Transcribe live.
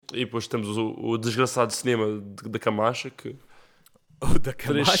E depois temos o desgraçado cinema da Camacha, que... O da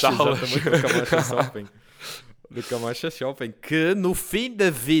Camacha, exatamente, o Camacha Shopping. Do Camacha Shopping, que no fim da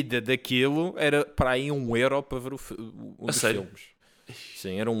vida daquilo era para aí €1 para ver um dos sério? filmes.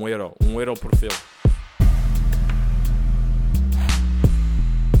 Sim, era €1 por filme.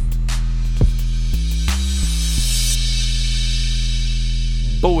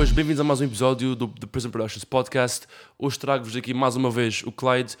 Boas, bem-vindos a mais um episódio do The Prison Productions Podcast. Hoje trago-vos aqui mais uma vez o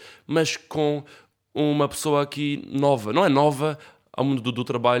Clyde, mas com uma pessoa aqui nova. Não é nova ao mundo do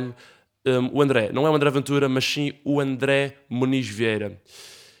trabalho, o André. Não é o André Ventura, mas sim o André Moniz Vieira.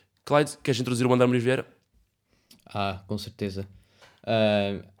 Clyde, queres introduzir o André Moniz Vieira? Com certeza.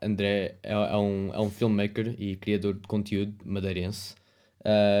 André é um filmmaker e criador de conteúdo madeirense.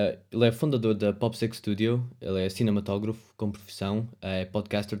 Ele é fundador da Pop Six Studio, ele é cinematógrafo com profissão, é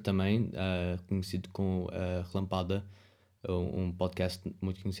podcaster também, conhecido com Relampada, um podcast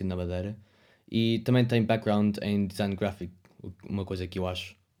muito conhecido na Madeira, e também tem background em design graphic, uma coisa que eu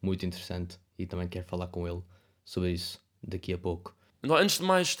acho muito interessante e também quero falar com ele sobre isso daqui a pouco. Então, antes de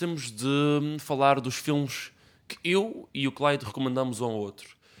mais, temos de falar dos filmes que eu e o Clyde recomendamos um ao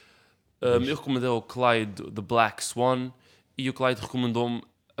outro. Eu recomendei ao Clyde The Black Swan e o Clyde recomendou-me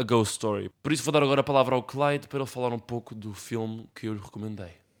A Ghost Story. Por isso vou dar agora a palavra ao Clyde para ele falar um pouco do filme que eu lhe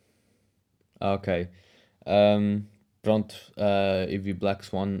recomendei. Ok. Pronto, eu vi Black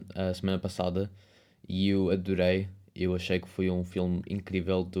Swan a semana passada e eu adorei. Eu achei que foi um filme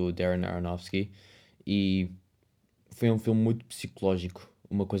incrível do Darren Aronofsky e foi um filme muito psicológico,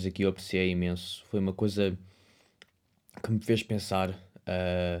 uma coisa que eu apreciei imenso. Foi uma coisa que me fez pensar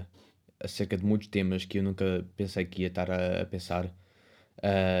acerca de muitos temas que eu nunca pensei que ia estar a pensar.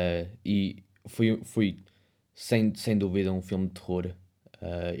 E foi sem dúvida um filme de terror.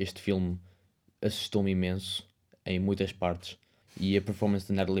 Este filme assustou-me imenso em muitas partes e a performance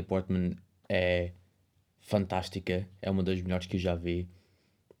de Natalie Portman é fantástica, é uma das melhores que eu já vi.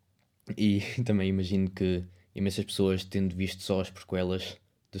 E também imagino que imensas pessoas, tendo visto só as prequelas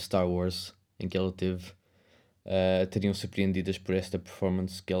de Star Wars em que ela teve, teriam surpreendidas por esta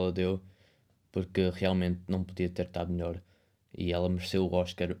performance que ela deu, porque realmente não podia ter estado melhor e ela mereceu o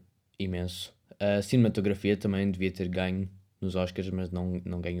Oscar imenso. A cinematografia também devia ter ganho nos Oscars, mas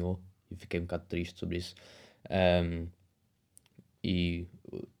não ganhou e fiquei um bocado triste sobre isso. E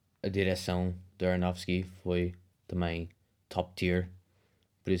a direção de Aronofsky foi também top tier,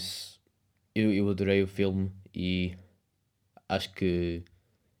 por isso eu adorei o filme e acho que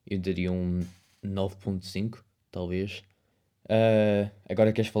eu daria um 9.5 talvez.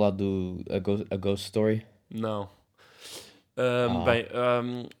 Agora queres falar do A Ghost Story? Não.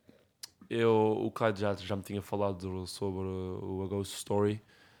 O Clyde já me tinha falado sobre o A Ghost Story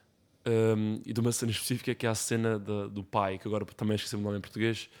e de uma cena específica que é a cena do pai, que agora também esqueci o nome em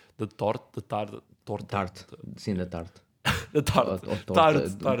português, da tarde. Sim, da tarte.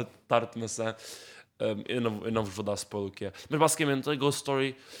 Da tarte de maçã. Eu não vos vou dar spoiler o que é. Mas basicamente A Ghost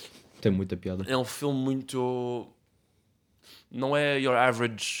Story Tem muita piada. é um filme muito... Não é your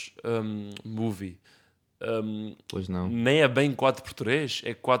average movie. Pois não. Nem é bem 4x3,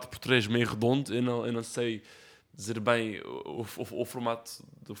 é 4x3 meio redondo. Eu não sei dizer bem o formato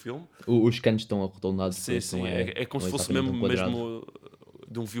do filme. Os cantos estão arredondados. Sim. É como se fosse mesmo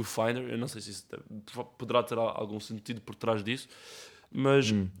de um viewfinder. Eu não sei se isso poderá ter algum sentido por trás disso,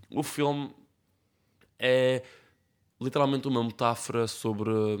 mas o filme é literalmente uma metáfora sobre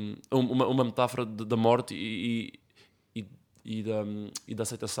uma metáfora da morte e da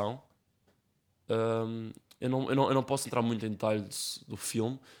aceitação. Eu não posso entrar muito em detalhes do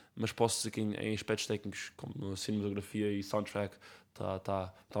filme, mas posso dizer que em aspectos técnicos como cinematografia e soundtrack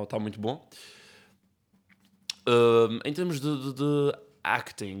está muito bom. Em termos de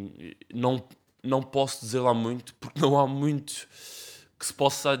acting, não posso dizer lá muito, porque não há muito que se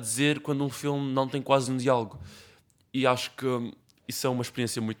possa dizer quando um filme não tem quase um diálogo. E acho que isso é uma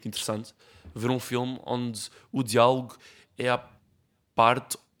experiência muito interessante, ver um filme onde o diálogo é a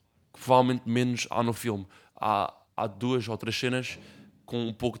parte que provavelmente menos há no filme. Há 2 ou 3 cenas com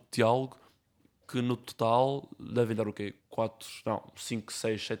um pouco de diálogo que no total devem dar 5,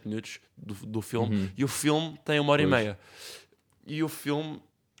 6, 7 minutos do filme. E o filme tem 1h30. E o filme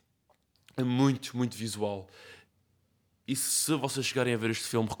é muito, muito visual. E se vocês chegarem a ver este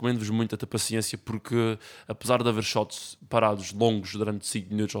filme, recomendo-vos muito a ter paciência, porque apesar de haver shots parados longos durante 5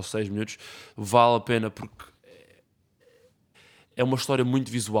 minutos ou 6 minutos, vale a pena, porque é uma história muito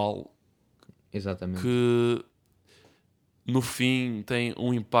visual. Exatamente. Que no fim tem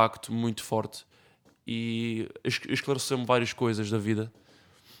um impacto muito forte e esclareceu-me várias coisas da vida.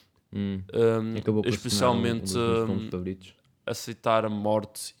 Acabou por Especialmente se tornar um dos meus filmes favoritos. aceitar a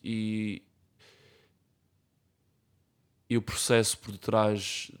morte e o processo por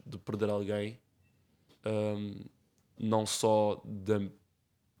detrás de perder alguém, não só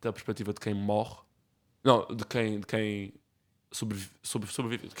da perspectiva de quem morre, não, de quem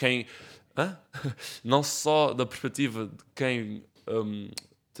sobrevive, de quem... não só da perspectiva de quem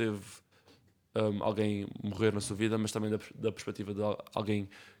teve alguém morrer na sua vida, mas também da perspectiva de alguém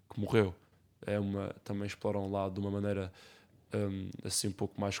que morreu. Também exploram lá de uma maneira assim um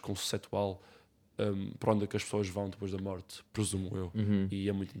pouco mais conceitual para onde é que as pessoas vão depois da morte, presumo eu. E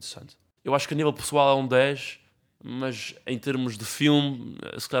é muito interessante. Eu acho que a nível pessoal é um 10, mas em termos de filme,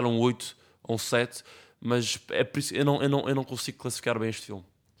 se calhar um 8 ou um 7, mas é por isso eu não consigo classificar bem este filme.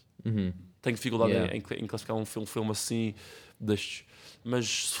 Tenho dificuldade em classificar um filme assim destes.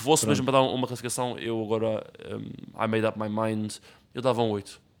 Mas se fosse mesmo para dar uma classificação, eu agora I made up my mind, eu dava um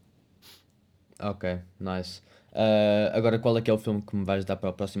 8. Ok, nice. Agora qual é que é o filme que me vais dar para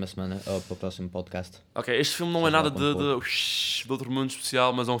a próxima semana ou para o próximo podcast? Ok, este filme não é nada de outro mundo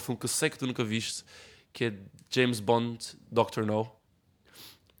especial, mas é um filme que eu sei que tu nunca viste, que é James Bond, Dr. No,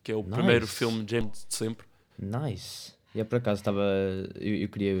 que é o primeiro filme de James de sempre. Nice. E por acaso eu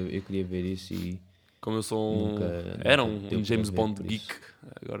queria ver isso e... Como eu sou era um James Bond geek,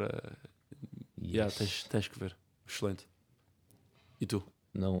 agora tens que ver. Excelente. E tu?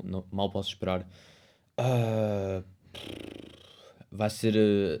 Não, mal posso esperar. Vai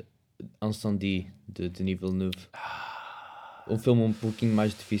ser Incendie de Denis Villeneuve. Um filme um pouquinho mais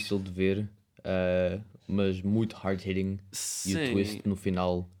difícil de ver, mas muito hard-hitting. E o twist no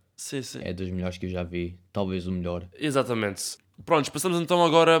final é dos melhores que eu já vi. Talvez o melhor. Exatamente. Prontos, passamos então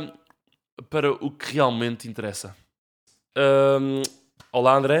agora para o que realmente interessa.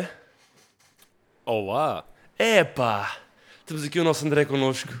 Olá, André. Olá. Epá! Temos aqui o nosso André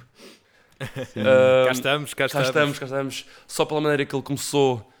connosco. Cá estamos. Só pela maneira que ele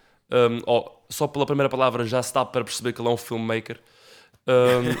começou, só pela primeira palavra já se dá para perceber que ele é um filmmaker.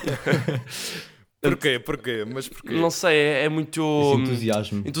 Porquê? Mas porquê? Não sei, é muito...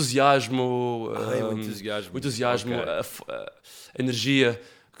 Entusiasmo. Entusiasmo. Okay. A energia.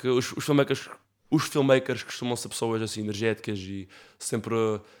 Que os filmmakers costumam ser pessoas assim, energéticas e sempre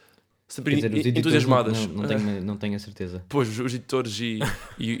entusiasmadas. Não tenho a certeza. Pois, os editores e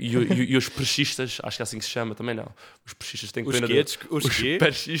os prescistas, acho que é assim que se chama, também não. Os prescistas têm pena Os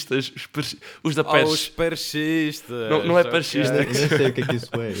persistas, os da pers. Os persistas. Não é persista. Nem sei o que é que isso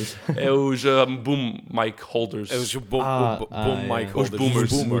é. É os boom mic holders. É os boom mic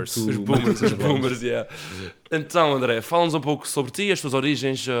holders. Os boomers, yeah. Então, André, fala-nos um pouco sobre ti, as tuas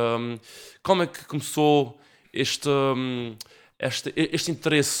origens, como é que começou este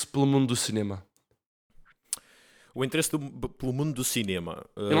interesse pelo mundo do cinema? O interesse pelo mundo do cinema.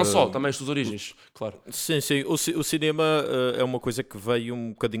 E não só, também as tuas origens, claro. Sim. O cinema é uma coisa que veio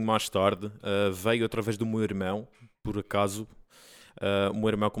um bocadinho mais tarde. Veio através do meu irmão, por acaso. O meu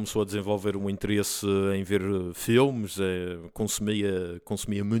irmão começou a desenvolver um interesse em ver filmes,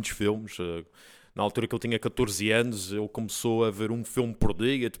 consumia muitos filmes. Na altura que ele tinha 14 anos, ele começou a ver um filme por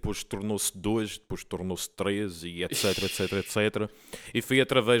dia, depois tornou-se 2, depois tornou-se 3, e etc. E foi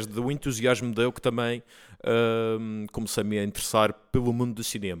através do entusiasmo dele que também comecei-me a interessar pelo mundo do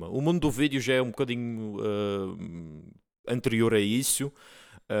cinema. O mundo do vídeo já é um bocadinho anterior a isso.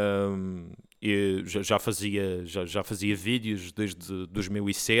 Eu já fazia vídeos desde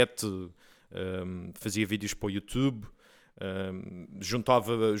 2007, fazia vídeos para o YouTube.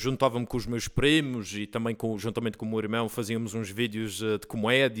 Juntava-me com os meus primos e também juntamente com o meu irmão fazíamos uns vídeos de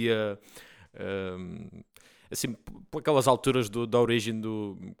comédia, assim, por aquelas alturas da origem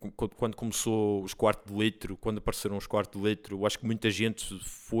quando começou os quartos de litro, quando apareceram os quartos de litro. Eu acho que muita gente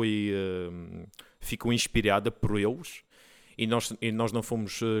ficou inspirada por eles e nós não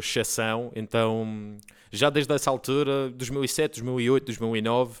fomos exceção. Então já desde essa altura, 2007, 2008,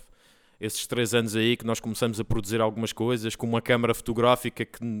 2009, esses 3 anos aí que nós começamos a produzir algumas coisas com uma câmara fotográfica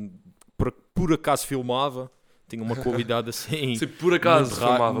que por acaso filmava, tinha uma qualidade assim. Sim, por acaso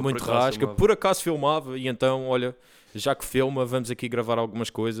muito rasca, por acaso filmava, e então, olha, já que filma, vamos aqui gravar algumas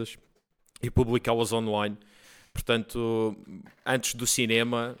coisas e publicá-las online. Portanto, antes do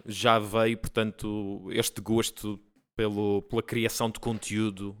cinema já veio, portanto, este gosto pela criação de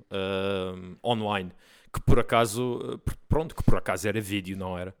conteúdo online, que por acaso era vídeo,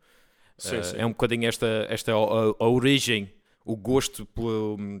 não era? Sim. É um bocadinho esta a origem, o gosto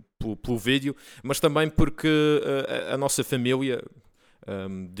pelo vídeo, mas também porque a nossa família,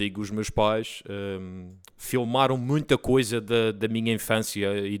 digo os meus pais, filmaram muita coisa da minha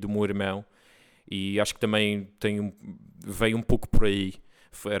infância e do meu irmão, e acho que também veio um pouco por aí.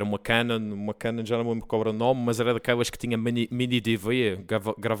 Era uma Canon, já não me lembro qual era o nome, mas era daquelas que tinha mini DV,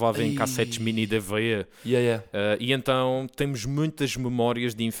 gravava em cassetes mini DV. E então temos muitas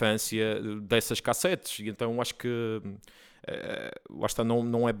memórias de infância dessas cassetes. E então acho que lá está,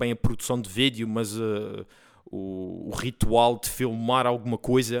 não é bem a produção de vídeo, mas o ritual de filmar alguma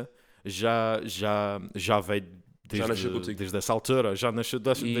coisa já veio desde essa altura. Já nasceu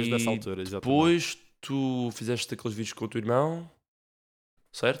desde essa altura, exatamente. Depois tu fizeste aqueles vídeos com o teu irmão,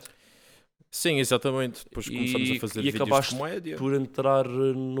 certo? Sim, exatamente. Depois começamos a fazer vídeos de comédia. Por entrar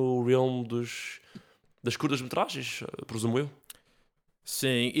no realm das curtas-metragens, presumo eu.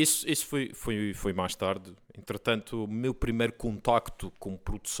 Sim, isso foi mais tarde. Entretanto, o meu primeiro contacto com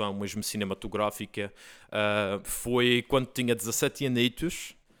produção mesmo cinematográfica foi quando tinha 17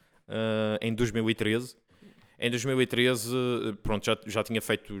 anitos, em 2013. Em 2013, pronto, já tinha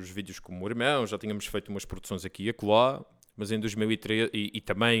feito os vídeos com o meu irmão, já tínhamos feito umas produções aqui e acolá, mas em 2013, e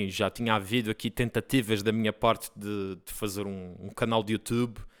também já tinha havido aqui tentativas da minha parte de fazer um canal de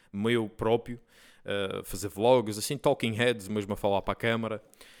YouTube meu próprio, fazer vlogs, assim, talking heads, mesmo a falar para a câmara.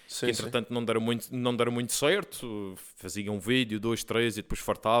 Sim, que entretanto não deram muito certo. Fazia um vídeo, 2, 3 e depois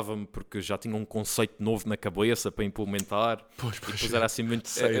fartava-me porque já tinha um conceito novo na cabeça para implementar. Depois era assim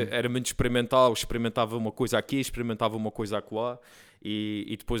era muito experimental. Experimentava uma coisa aqui, experimentava uma coisa acolá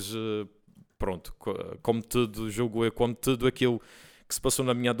e depois pronto, como tudo aquilo que se passou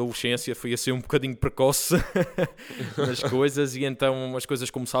na minha adolescência foi assim um bocadinho precoce nas coisas, e então as coisas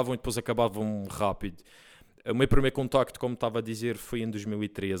começavam e depois acabavam rápido. O meu primeiro contacto, como estava a dizer, foi em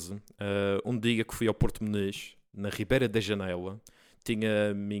 2013. Um dia que fui ao Porto Moniz, na Ribeira da Janela,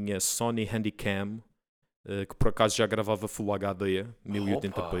 tinha a minha Sony Handycam, que por acaso já gravava Full HD,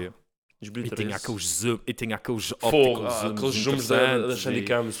 1080p. E tinha aqueles ópticos zooms das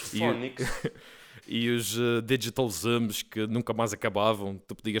Handycams fónicos. E os digital zooms que nunca mais acabavam.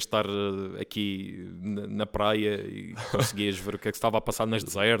 Tu podias estar aqui na praia e conseguias ver o que é que estava a passar nas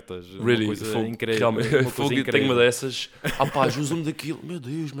desertas. Really? Uma coisa incrível. Incrível. Tenho uma dessas. Rapaz, o zoom daquilo. Meu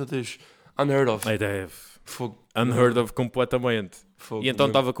Deus. Unheard of. Unheard of completamente. E então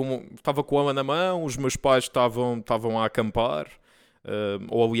estava com ela na mão, os meus pais estavam a acampar.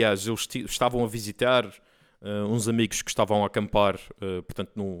 Ou aliás, eles estavam a visitar uns amigos que estavam a acampar,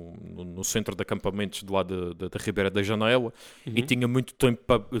 portanto, no centro de acampamentos de lá da Ribeira da Janela, e tinha muito tempo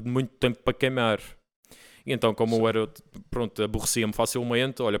para queimar. E então, como eu era, pronto, aborrecia-me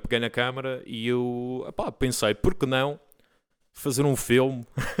facilmente, olha, peguei na câmara e eu pensei, por que não fazer um filme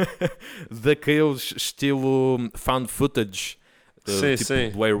daqueles estilo found footage?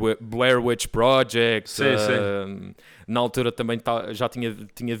 Tipo Blair Witch Project. Na altura também já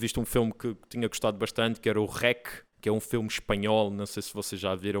tinha visto um filme que tinha gostado bastante, que era o REC, que é um filme espanhol. Não sei se vocês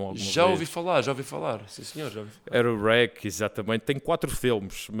já viram alguma vez. Já ouvi falar. Sim, senhor, já ouvi falar. Era o REC, exatamente. Tem 4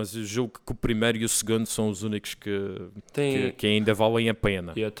 filmes, mas eu julgo que o primeiro e o segundo são os únicos que ainda valem a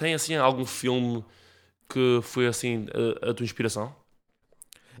pena. Tem assim algum filme que foi assim a tua inspiração?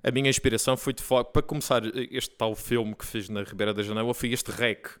 A minha inspiração foi, de facto, para começar este tal filme que fiz na Ribeira da Janela, foi este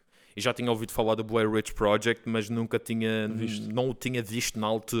REC. E já tinha ouvido falar do Blair Witch Project, mas não o tinha visto na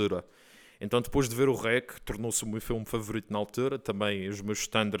altura. Então, depois de ver o REC, tornou-se o meu filme favorito na altura. Também os meus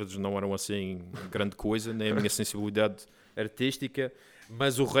standards não eram assim grande coisa, nem a minha sensibilidade artística.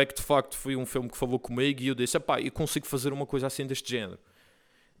 Mas o REC, de facto, foi um filme que falou comigo e eu disse, eu consigo fazer uma coisa assim deste género.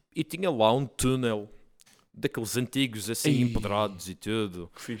 E tinha lá um túnel daqueles antigos assim empedrados e tudo,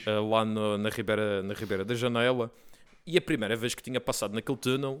 lá na Ribeira da Janela. E a primeira vez que tinha passado naquele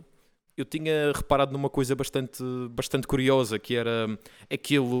túnel, eu tinha reparado numa coisa bastante curiosa, que era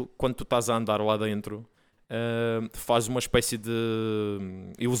aquilo, quando tu estás a andar lá dentro, faz uma espécie de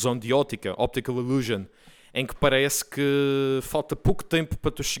ilusão de ótica, optical illusion, em que parece que falta pouco tempo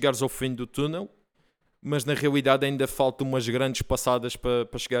para tu chegares ao fim do túnel, mas na realidade ainda faltam umas grandes passadas para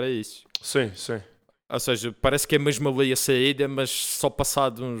chegar a isso. Sim. Ou seja, parece que é mesmo ali a saída, mas só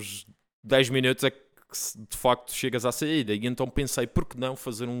passado uns 10 minutos é que de facto chegas à saída. E então pensei, por que não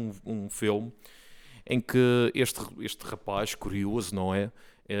fazer um filme em que este rapaz, curioso, não é?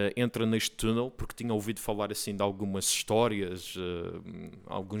 Entra neste túnel, porque tinha ouvido falar assim de algumas histórias,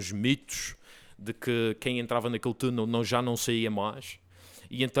 alguns mitos, de que quem entrava naquele túnel já não saía mais.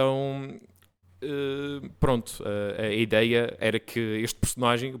 E então... a ideia era que o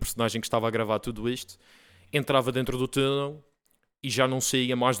personagem que estava a gravar tudo isto, entrava dentro do túnel e já não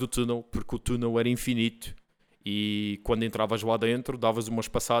saía mais do túnel, porque o túnel era infinito e quando entravas lá dentro, davas umas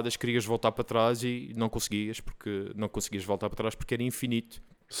passadas, querias voltar para trás e não conseguias voltar para trás porque era infinito.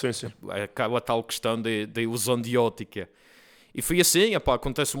 Sim. Aquela tal questão da ilusão de ótica. E foi assim,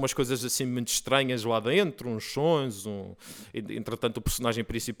 acontecem umas coisas assim muito estranhas lá dentro, uns sons, entretanto o personagem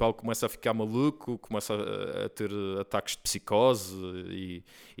principal começa a ficar maluco, começa a ter ataques de psicose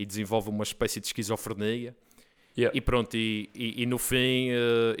e desenvolve uma espécie de esquizofrenia. Yeah. E pronto, e no fim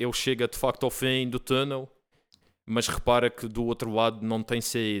ele chega de facto ao fim do túnel, mas repara que do outro lado não tem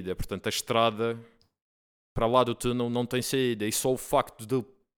saída, portanto a estrada para lá do túnel não tem saída, e só o facto de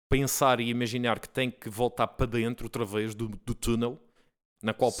pensar e imaginar que tem que voltar para dentro outra vez do túnel,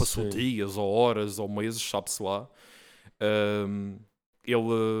 na qual passou dias ou horas ou meses, sabe-se lá, ele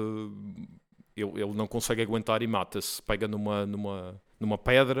não consegue aguentar e mata-se, pega numa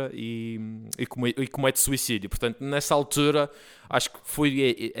pedra e comete suicídio. Portanto, nessa altura, acho que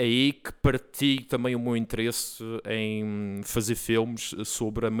foi aí que parti também o meu interesse em fazer filmes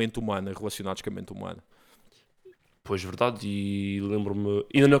sobre a mente humana, relacionados com a mente humana. Pois, verdade, e lembro-me...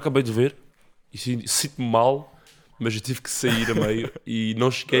 Ainda não acabei de ver, e sinto-me mal, mas eu tive que sair a meio e não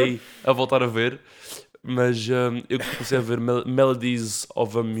cheguei a voltar a ver, mas eu comecei a ver Melodies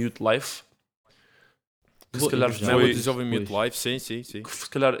of a Mute Life, que se calhar foi... Melodies of a Mute Life, sim. Que se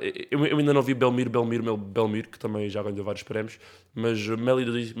calhar, eu ainda não vi Belmir, que também já ganhou vários prémios, mas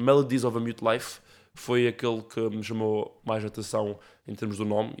Melodies of a Mute Life foi aquele que me chamou mais atenção em termos do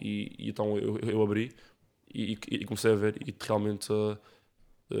nome, e então eu abri e comecei a ver, e realmente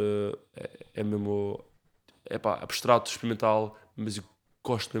é mesmo abstrato, experimental, mas eu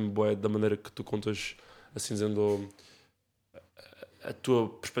gosto mesmo bué da maneira que tu contas, assim dizendo, a tua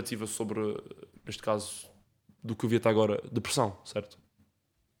perspectiva sobre, neste caso, do que eu vi até agora, depressão, certo?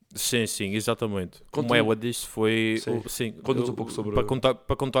 Sim, exatamente. Como ela disse, foi... Sim, conta-nos um pouco sobre...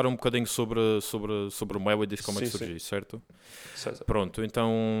 Para contar um bocadinho sobre o Melodies, como é que surgiu, certo? Pronto,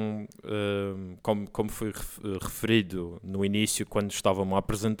 então, como foi referido no início, quando estavam a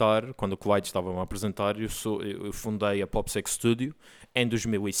apresentar, quando o Clyde estava a apresentar, eu fundei a PopSec Studio em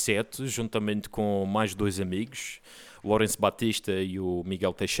 2007, juntamente com mais 2 amigos, o Lourenço Batista e o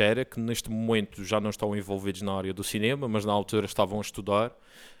Miguel Teixeira, que neste momento já não estão envolvidos na área do cinema, mas na altura estavam a estudar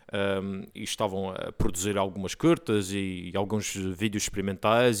e estavam a produzir algumas curtas e alguns vídeos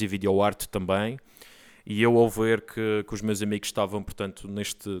experimentais e videoarte também. E eu, ao ver que os meus amigos estavam, portanto,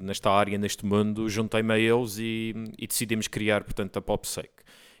 nesta área, neste mundo, juntei-me a eles e decidimos criar, portanto, a PopSec,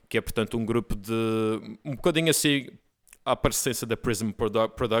 que é, portanto, um grupo de... um bocadinho assim... a parecência da Prism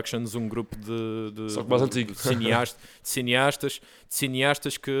Productions, um grupo de cineastas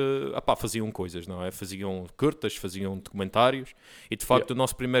que faziam coisas, não é? Faziam curtas, faziam documentários, e de facto o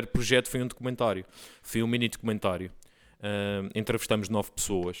nosso primeiro projeto foi um documentário, foi um mini documentário. Entrevistamos 9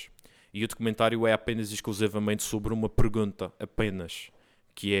 pessoas e o documentário é apenas e exclusivamente sobre uma pergunta, apenas,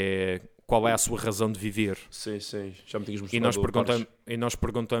 que é: qual é a sua razão de viver? Sim, já me tinhas mostrado. E nós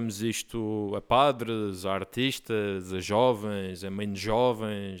perguntamos isto a padres, a artistas, a jovens, a menos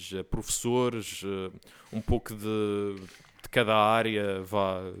jovens, a professores, um pouco de cada área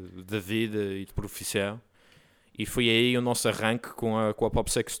da vida e de profissão. E foi aí o nosso arranque com a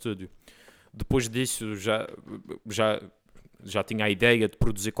PopSec Studio. Depois disso já tinha a ideia de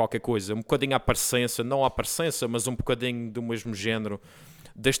produzir qualquer coisa, um bocadinho à parecença, não à parecença, mas um bocadinho do mesmo género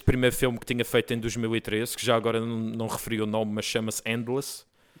deste primeiro filme que tinha feito em 2013, que já agora não referi o nome, mas chama-se Endless.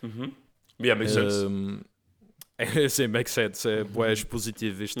 Makes sense. Sim, makes sense. É bué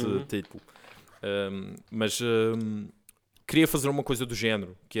expositivo este título. Mas queria fazer uma coisa do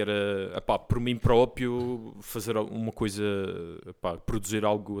género, que era, por mim próprio, fazer uma coisa, produzir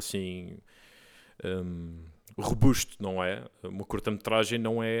algo assim... robusto, não é? Uma curta-metragem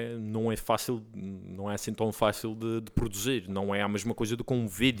não é fácil, não é assim tão fácil de produzir, não é a mesma coisa do que um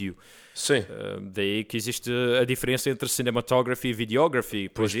vídeo. Sim. Daí que existe a diferença entre cinematography e videography,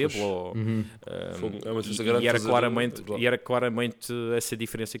 por exemplo. É uma diferença grande. E era claramente essa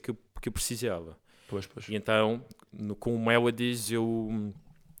diferença que eu precisava. Pois. E então, com o Melodies, eu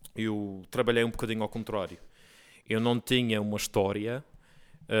trabalhei um bocadinho ao contrário. Eu não tinha uma história,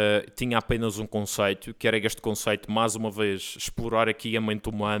 tinha apenas um conceito, que era este conceito, mais uma vez, explorar aqui a mente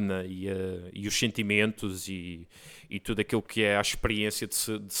humana e os sentimentos e tudo aquilo que é a experiência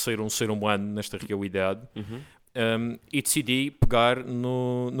de ser um ser humano nesta realidade. E decidi pegar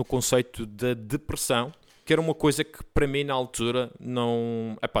no conceito da depressão, que era uma coisa que para mim na altura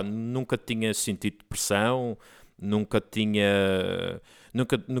nunca tinha sentido depressão, nunca tinha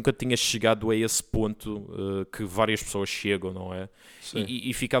chegado a esse ponto que várias pessoas chegam, não é?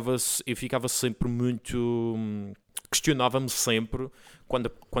 E ficava sempre muito... questionava-me sempre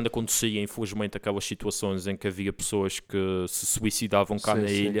quando acontecia, infelizmente, aquelas situações em que havia pessoas que se suicidavam cá na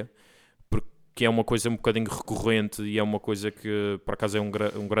ilha, porque é uma coisa um bocadinho recorrente e é uma coisa que, por acaso, é um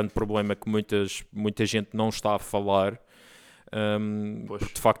grande problema que muita gente não está a falar.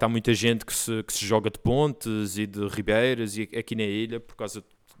 Porque de facto há muita gente que se joga de pontes e de ribeiras e aqui na ilha por causa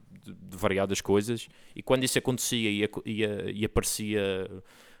de variadas coisas, e quando isso acontecia e aparecia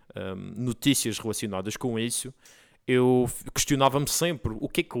notícias relacionadas com isso, eu questionava-me sempre o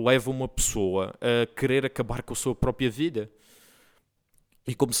que é que leva uma pessoa a querer acabar com a sua própria vida,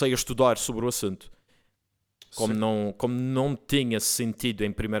 e comecei a estudar sobre o assunto. Como não tinha sentido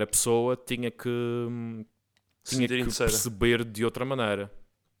em primeira pessoa, tinha que perceber de outra maneira.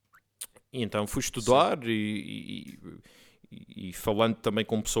 E então fui estudar e falando também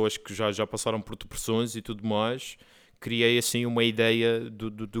com pessoas que já passaram por depressões e tudo mais, criei assim uma ideia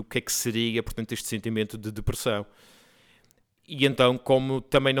do que é que seria, portanto, este sentimento de depressão. E então, como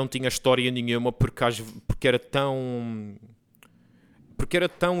também não tinha história nenhuma, porque era tão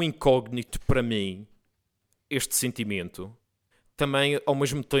incógnito para mim este sentimento, também ao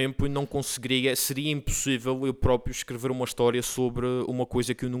mesmo tempo não conseguiria, seria impossível eu próprio escrever uma história sobre uma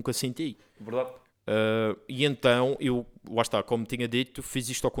coisa que eu nunca senti. Verdade. E então eu, lá está, como tinha dito, fiz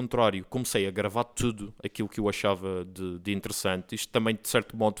isto ao contrário. Comecei a gravar tudo aquilo que eu achava de interessante. Isto também, de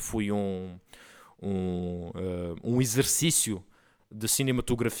certo modo, foi um exercício de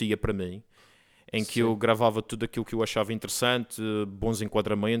cinematografia para mim, em que eu gravava tudo aquilo que eu achava interessante, bons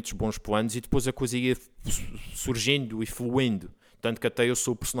enquadramentos, bons planos, e depois a coisa ia surgindo e fluindo. Tanto que até eu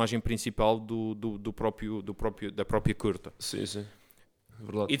sou o personagem principal da própria curta. Sim.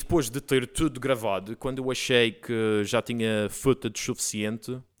 Verdade. E depois de ter tudo gravado, quando eu achei que já tinha footage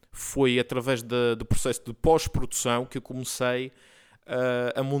suficiente, foi através do processo de pós-produção que eu comecei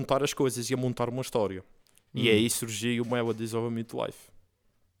a montar as coisas e a montar uma história. E aí surgiu o Melodies of a Midlife.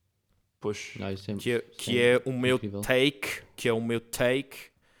 Pois. Que é o meu take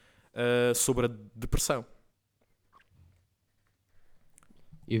sobre a depressão.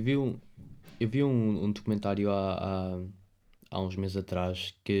 Eu vi um documentário há uns meses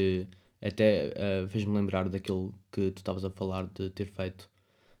atrás que até fez-me lembrar daquilo que tu estavas a falar de ter feito.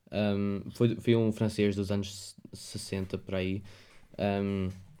 Foi um francês dos anos 60 por aí,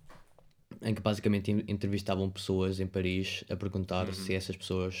 em que basicamente entrevistavam pessoas em Paris a perguntar se essas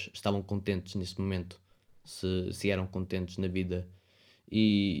pessoas estavam contentes nesse momento, se eram contentes na vida.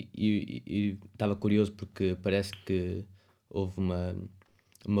 E estava curioso porque parece que houve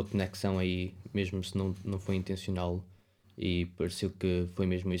uma conexão aí, mesmo se não foi intencional, e pareceu que foi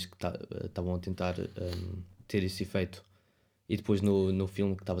mesmo isso que estavam a tentar ter esse efeito. E depois no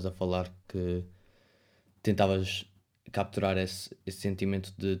filme que estavas a falar, que tentavas capturar esse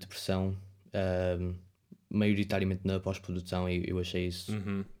sentimento de depressão maioritariamente na pós-produção, e eu achei isso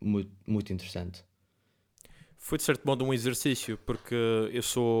muito, muito interessante. Foi de certo modo um exercício, porque eu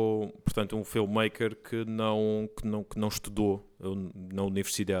sou, portanto, um filmmaker que não estudou na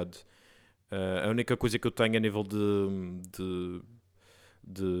universidade. A única coisa que eu tenho a nível de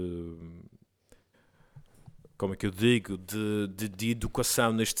como é que eu digo, de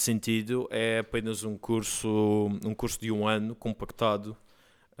educação neste sentido, é apenas um curso de 1 ano compactado,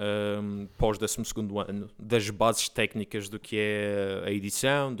 pós 12º ano, das bases técnicas do que é a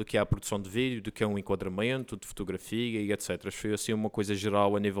edição, do que é a produção de vídeo, do que é um enquadramento, de fotografia e etc. Foi assim uma coisa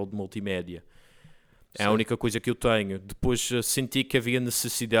geral a nível de multimédia. É a única coisa que eu tenho. Depois senti que havia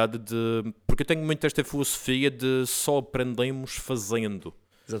necessidade de... Porque eu tenho muito esta filosofia de só aprendemos fazendo.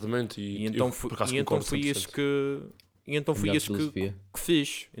 Exatamente. E então foi isso que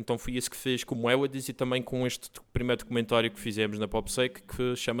fiz. Então foi isso que fiz com o Melodies e também com este primeiro documentário que fizemos na PopSec,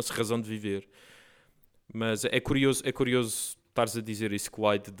 que chama-se Razão de Viver. Mas é curioso estares a dizer isso,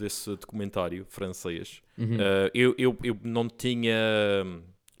 Clyde, desse documentário francês. Eu não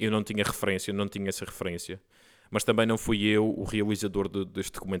tinha referência, não tinha essa referência. Mas também não fui eu o realizador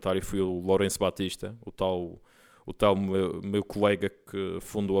deste documentário, foi o Lourenço Batista, o tal meu colega que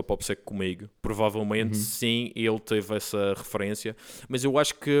fundou a PopSec comigo. Provavelmente sim, ele teve essa referência, mas eu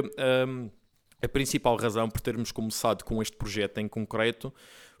acho que a principal razão por termos começado com este projeto em concreto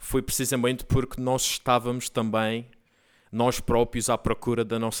foi precisamente porque nós estávamos também, nós próprios, à procura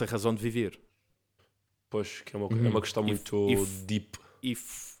da nossa razão de viver. Pois, que é uma questão muito deep.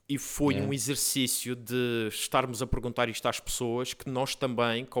 E foi um exercício de estarmos a perguntar isto às pessoas que nós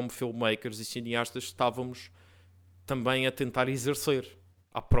também, como filmmakers e cineastas, estávamos também a tentar exercer,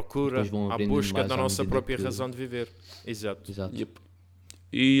 à procura, à busca da nossa própria razão de viver. Exato. Yep.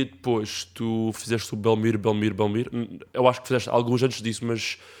 E depois tu fizeste o Belmir. Eu acho que fizeste alguns antes disso,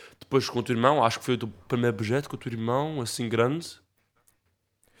 mas depois com o teu irmão, acho que foi o teu primeiro projeto com o teu irmão, assim grande.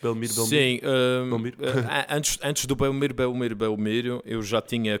 Belmir. Sim, antes do Belmir, eu já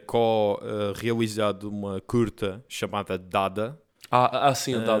tinha realizado uma curta chamada Dada.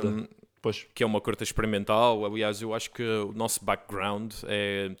 Sim, a Dada. Pois. que é uma curta experimental. Aliás, eu acho que o nosso background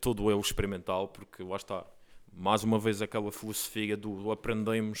é todo ele experimental, porque lá está, mais uma vez aquela filosofia do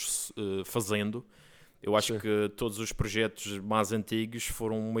aprendemos fazendo. Eu acho que todos os projetos mais antigos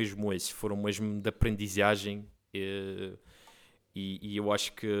foram mesmo esse, foram mesmo de aprendizagem, e eu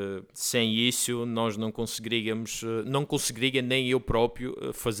acho que sem isso nós não conseguiríamos, não conseguiria nem eu próprio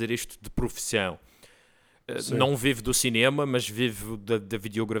fazer isto de profissão. Não vivo do cinema, mas vivo da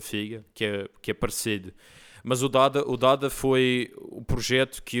videografia, que é parecido. Mas o Dada foi o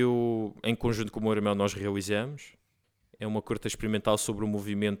projeto que eu, em conjunto com o meu irmão, nós realizamos. É uma curta experimental sobre o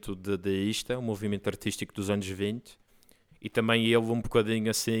movimento dadaísta, um movimento artístico dos anos 20. E também ele um bocadinho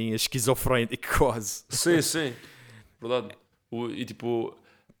assim esquizofrénico quase. Sim, verdade. E tipo,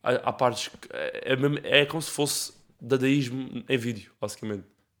 há partes que é como se fosse dadaísmo em vídeo, basicamente.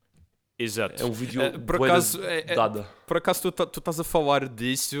 Exato. É um vídeo Dada. Por acaso tu estás a falar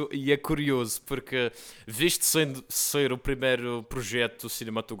disso e é curioso, porque visto ser o primeiro projeto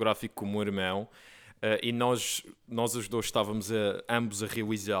cinematográfico com o meu irmão, e nós os dois estávamos ambos a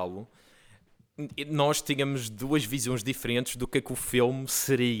realizá-lo, nós tínhamos duas visões diferentes do que o filme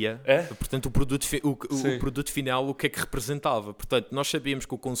seria. Portanto, o produto final, o que é que representava. Portanto, nós sabíamos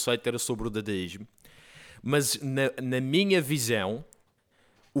que o conceito era sobre o dadaísmo, mas na minha visão,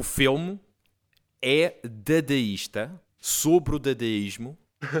 o filme é dadaísta, sobre o dadaísmo,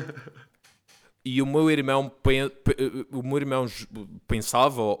 e o meu irmão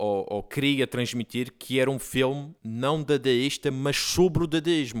pensava ou queria transmitir que era um filme não dadaísta, mas sobre o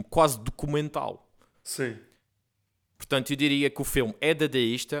dadaísmo, quase documental. Sim. Portanto, eu diria que o filme é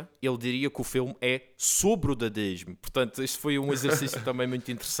dadaísta, ele diria que o filme é sobre o dadaísmo. Portanto, este foi um exercício também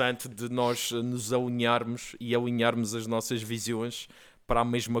muito interessante de nós nos alinharmos e alinharmos as nossas visões para a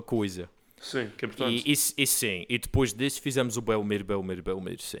mesma coisa. Sim, que é importante. E sim, e depois disso fizemos o Belmiro,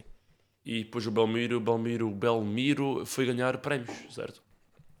 sim. E depois o Belmiro foi ganhar prémios, certo?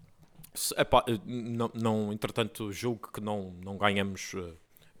 Epá, não, entretanto, julgo que não ganhamos,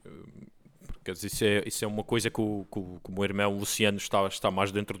 porque isso é uma coisa que o meu irmão Luciano está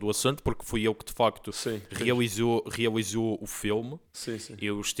mais dentro do assunto, porque fui eu que de facto realizou o filme. Sim.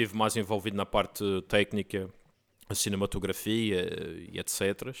 Eu estive mais envolvido na parte técnica, a cinematografia e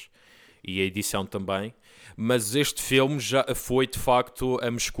etc. E a edição também. Mas este filme já foi de facto a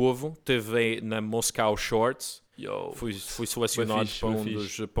Moscovo, teve na Moscow Shorts. Fui selecionado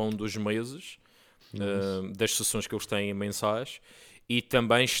para um dos meses das sessões que eles têm mensais, e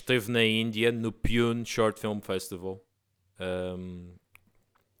também esteve na Índia no Pune Short Film Festival.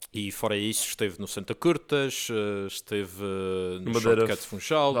 E fora isso esteve no Santa Curtas, esteve no Madeira, Shortcut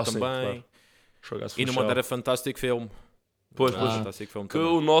Funchal também. Sim, claro. E no Madeira Fantastic Film. Pois. Film que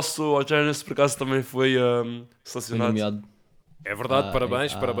o nosso Alternative por acaso também foi selecionado. É verdade,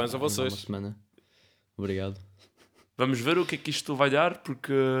 parabéns a vocês. Uma semana. Obrigado. Vamos ver o que é que isto vai dar,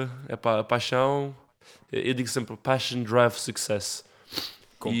 porque a paixão, eu digo sempre, passion drive success.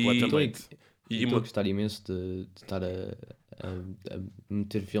 Completamente. E estou a gostar imenso de estar a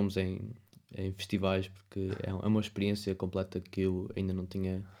meter filmes em festivais, porque é uma experiência completa que eu ainda não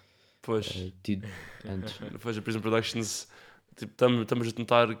tinha tido antes. Depois a Prison Productions, tipo, estamos a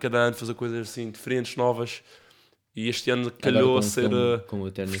tentar cada ano fazer coisas assim diferentes, novas, e este ano calhou a ser como o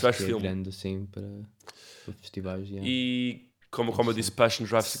Eterno filme grande assim para festivais. E como eu disse, passion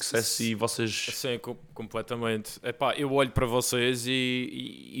drive success, e vocês... Sim, completamente. Epá, eu olho para vocês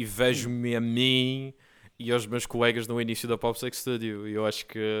e vejo-me a mim e aos meus colegas no início da Pop Sex Studio, e eu acho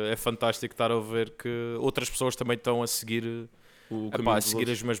que é fantástico estar a ver que outras pessoas também estão a seguir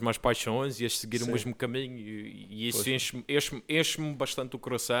as mesmas paixões e a seguir o mesmo caminho, e isso enche-me bastante o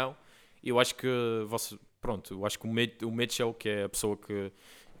coração. E eu acho que o Mitchell, que é a pessoa que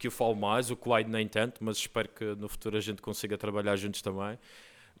eu falo mais, o Clyde nem tanto, mas espero que no futuro a gente consiga trabalhar juntos também.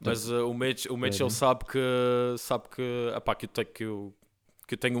 Mas o Mitchell sabe que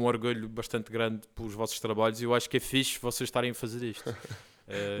eu tenho um orgulho bastante grande pelos vossos trabalhos, e eu acho que é fixe vocês estarem a fazer isto.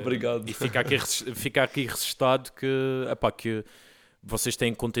 Obrigado. E fica aqui registado que vocês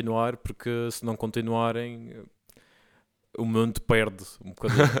têm que continuar, porque se não continuarem, o mundo perde um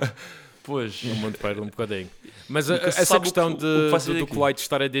bocadinho. Pois. O mundo perde um bocadinho. Mas essa questão do Clyde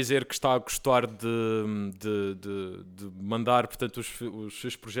estar a dizer que está a gostar de mandar, portanto, os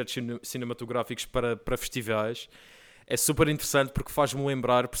seus projetos cinematográficos para festivais é super interessante, porque faz-me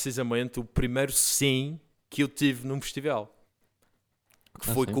lembrar precisamente o primeiro sim que eu tive num festival, que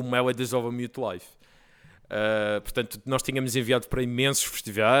foi com o Melodies of a Mute Life. Portanto, nós tínhamos enviado para imensos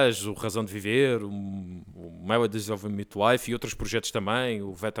festivais, o Razão de Viver, o Melodies of a Mute Life e outros projetos também,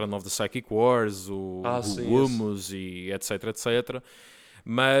 o Veteran of the Psychic Wars, o Humus e etc.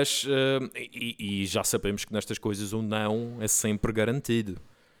 Mas, e já sabemos que nestas coisas o não é sempre garantido.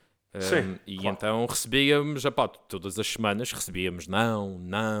 Sim, e claro. então recebíamos, todas as semanas recebíamos não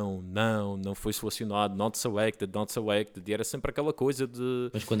foi selecionado, not selected, e era sempre aquela coisa de...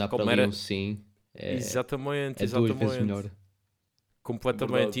 Mas quando há para como ali era... um sim, Exatamente. duas vezes melhor.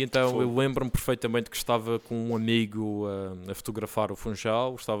 Completamente. Verdade. E então Fogo. eu lembro-me perfeitamente que estava com um amigo a fotografar o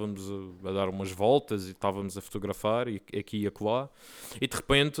Funchal, estávamos a dar umas voltas e estávamos a fotografar aqui e acolá, e de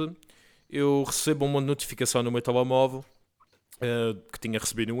repente eu recebo uma notificação no meu telemóvel que tinha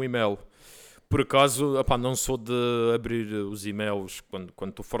recebido um e-mail. Por acaso, não sou de abrir os e-mails quando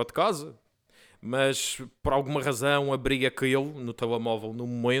estou fora de casa, mas por alguma razão abri aquele no telemóvel no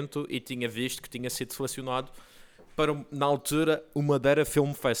momento e tinha visto que tinha sido selecionado para, na altura, o Madeira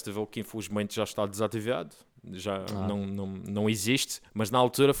Film Festival, que infelizmente já está desativado, já não existe, mas na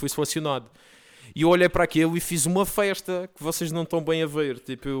altura fui selecionado. E eu olhei para aquilo e fiz uma festa que vocês não estão bem a ver.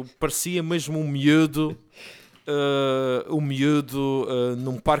 Tipo, eu parecia mesmo um miúdo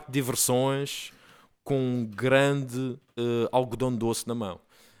num parque de diversões com um grande algodão doce na mão.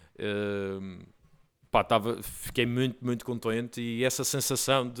 Fiquei muito, muito contente, e essa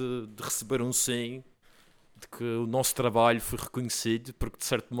sensação de receber um sim, de que o nosso trabalho foi reconhecido, porque de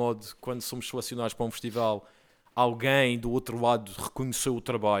certo modo, quando somos selecionados para um festival, alguém do outro lado reconheceu o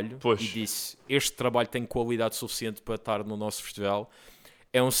trabalho e disse: este trabalho tem qualidade suficiente para estar no nosso festival.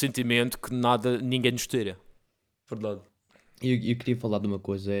 É um sentimento que ninguém nos tira. Verdade. Eu queria falar de uma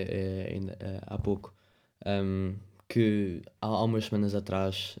coisa há pouco, que há umas semanas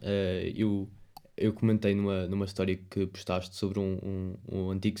atrás eu comentei numa história que postaste sobre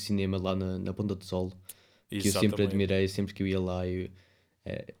um antigo cinema lá na Ponta do Sol, que eu sempre admirei, sempre que eu ia lá.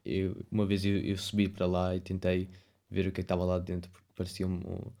 Uma vez eu subi para lá e tentei ver o que estava lá dentro, porque parecia um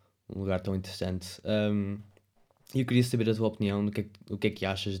lugar tão interessante. E eu queria saber a tua opinião, o que é que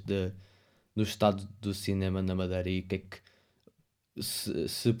achas do estado do cinema na Madeira, e o que é que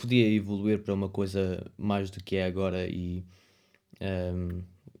se podia evoluir para uma coisa mais do que é agora, e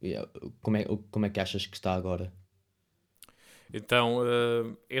como é que achas que está agora? Então,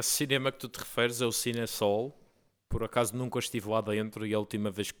 esse cinema que tu te referes é o Cine Sol. Por acaso nunca estive lá dentro, e a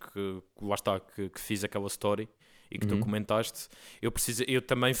última vez que fiz aquela story e que tu comentaste, eu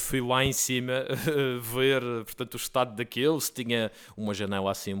também fui lá em cima ver, portanto, o estado daquilo, se tinha uma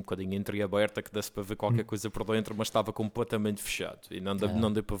janela assim um bocadinho entreaberta que desse para ver qualquer coisa por dentro, mas estava completamente fechado e não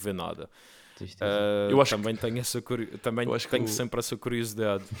deu para ver nada. Eu acho também tenho sempre essa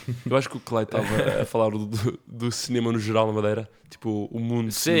curiosidade. Eu acho que o Clay estava a falar do cinema no geral na Madeira, tipo o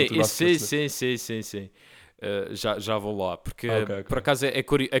mundo. Sim. Já vou lá, porque okay. Por acaso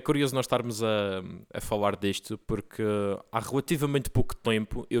é curioso nós estarmos a falar disto, porque há relativamente pouco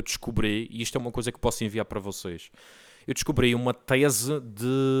tempo eu descobri, e isto é uma coisa que posso enviar para vocês, eu descobri uma tese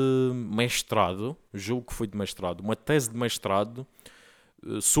de mestrado, julgo que foi de mestrado, uma tese de mestrado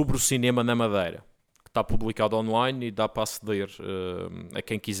sobre o cinema na Madeira, que está publicado online e dá para aceder a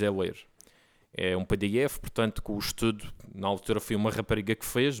quem quiser ler. É um PDF, portanto, com o estudo, na altura foi uma rapariga que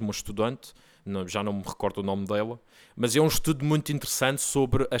fez, uma estudante, já não me recordo o nome dela, mas é um estudo muito interessante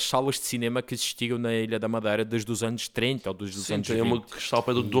sobre as salas de cinema que existiam na Ilha da Madeira desde os anos 30 ou desde os anos 20. Tem uma que está ao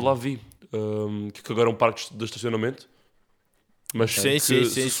pé do Lavi, que agora é um parque de estacionamento, mas se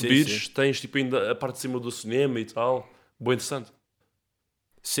subires tens tipo ainda a parte de cima do cinema e tal, bem interessante.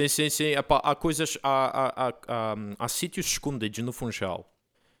 Sim. Há coisas, há sítios escondidos no Funchal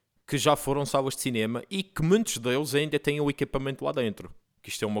que já foram salas de cinema e que muitos deles ainda têm o equipamento lá dentro. Que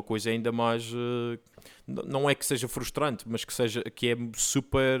isto é uma coisa ainda mais... não é que seja frustrante, mas que é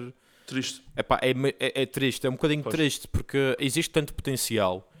super... Triste. É triste, é um bocadinho triste, porque existe tanto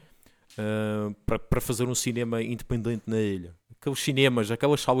potencial para fazer um cinema independente na ilha. Aqueles cinemas,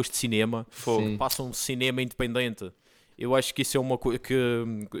 aquelas salas de cinema que passam um cinema independente. Eu acho que isso é uma coisa que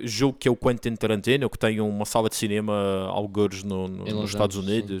julgo que é o Quentin Tarantino, que tem uma sala de cinema algures nos Estados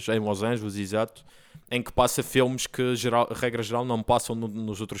Unidos, em Los Angeles, exato, em que passa filmes que, regra geral, não passam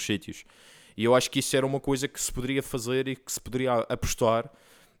nos outros sítios. E eu acho que isso era uma coisa que se poderia fazer e que se poderia apostar,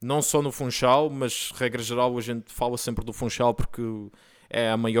 não só no Funchal, mas, regra geral, a gente fala sempre do Funchal porque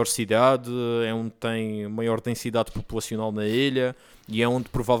é a maior cidade, é onde tem maior densidade populacional na ilha e é onde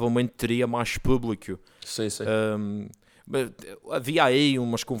provavelmente teria mais público. Sim. Havia aí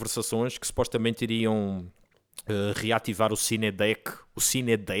umas conversações que supostamente iriam reativar o Cinedeck. O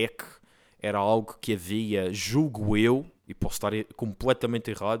Cinedeck era algo que havia, julgo eu, e posso estar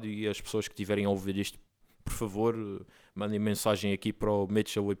completamente errado, e as pessoas que tiverem a ouvir isto, por favor, mandem mensagem aqui para o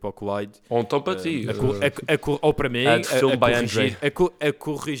Mitchell e para o Clyde. Ou então para ti. Ou para mim, a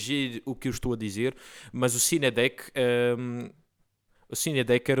corrigir o que eu estou a dizer, mas o Cinedeck O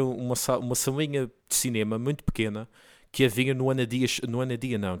Cinedeck era uma salinha de cinema muito pequena que havia no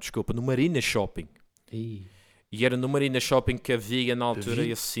Marina Shopping. Ih, E era no Marina Shopping que havia na altura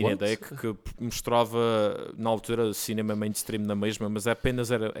esse Cinedeck que mostrava na altura cinema mainstream na mesma, mas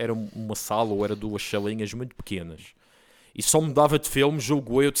apenas era uma sala ou era 2 salinhas muito pequenas. E só mudava de filme,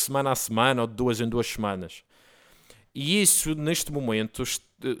 julgo eu, de semana a semana ou de 2 em 2 semanas. E isso, neste momento,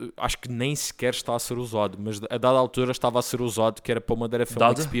 acho que nem sequer está a ser usado, mas a dada altura estava a ser usado, que era para uma Madeira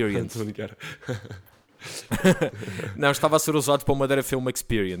Film Experience. Não, estava a ser usado para uma Madeira Film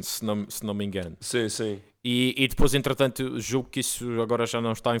Experience, se não me engano. Sim, sim. E depois, entretanto, julgo que isso agora já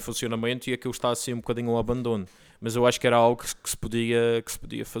não está em funcionamento e aquilo está assim um bocadinho ao abandono. Mas eu acho que era algo que se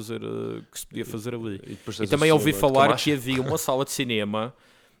podia fazer ali. E também ouvi falar que havia uma sala de cinema,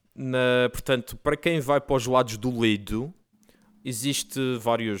 portanto, para quem vai para os lados do Lido, existe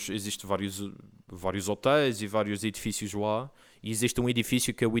vários hotéis e vários edifícios lá. E existe um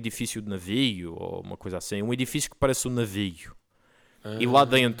edifício que é o edifício de navio, ou uma coisa assim. Um edifício que parece um navio. E lá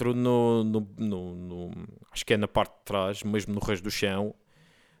dentro, acho que é na parte de trás, mesmo no resto do chão,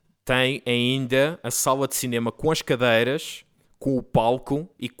 tem ainda a sala de cinema com as cadeiras, com o palco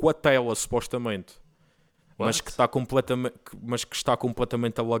e com a tela, supostamente. Mas que está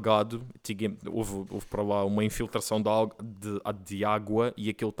completamente alagado. Houve para lá uma infiltração de água e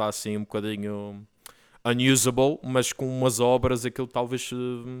aquilo está assim um bocadinho unusable, mas com umas obras aquilo talvez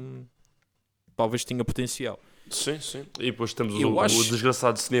tinha potencial. Sim. E depois temos o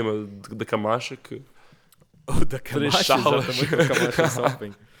desgraçado cinema da Camacha, que... O da Camacha, exatamente, do Camacha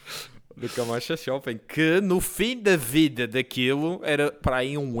Shopping. Do Camacha Shopping, que no fim da vida daquilo era para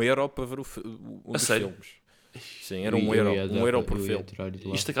aí €1 para ver dos filmes. Sim, era €1 por filme.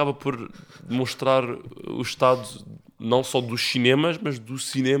 Isto acaba por mostrar o estado não só dos cinemas, mas do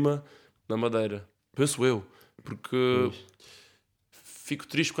cinema na Madeira. Penso eu. Porque fico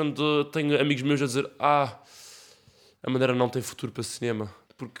triste quando tenho amigos meus a dizer a Madeira não tem futuro para cinema.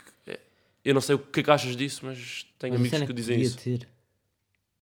 Porque eu não sei o que é que achas disso, mas tenho amigos que dizem isso.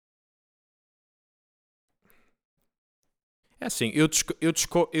 É assim,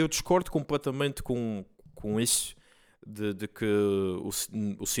 eu discordo completamente com isso de que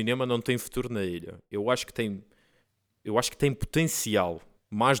o cinema não tem futuro na ilha. Eu acho que tem potencial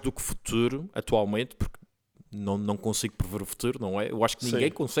mais do que futuro atualmente, porque não consigo prever o futuro, não é? Eu acho que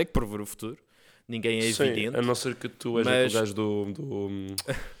ninguém consegue prever o futuro. Ninguém é evidente. A não ser que tu és o gajo do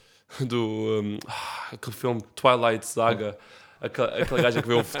aquele filme Twilight Saga, aquela gaja que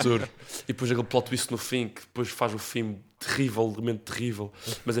vê o futuro e depois aquele plot twist no fim que depois faz o filme terrivelmente terrível.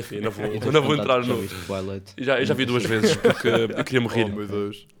 Mas enfim, não vou entrar no... Eu já vi 2 vezes porque eu queria morrer. Oh meu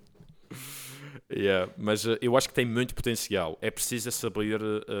Deus. Mas eu acho que tem muito potencial. É preciso saber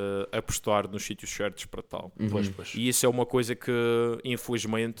apostar nos sítios certos para tal. Pois. E isso é uma coisa que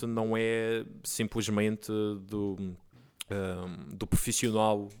infelizmente não é simplesmente do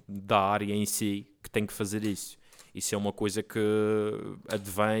profissional da área em si que tem que fazer isso. Isso é uma coisa que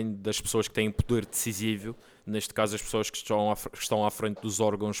advém das pessoas que têm poder decisivo, neste caso as pessoas que estão à frente dos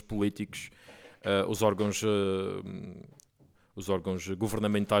órgãos políticos, os órgãos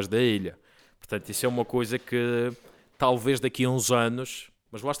governamentais da ilha. Portanto, isso é uma coisa que talvez daqui a uns anos...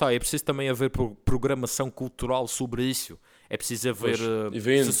 Mas lá está, é preciso também haver programação cultural sobre isso. É preciso haver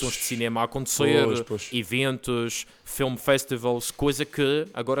sessões de cinema a acontecer, eventos, film festivals, coisa que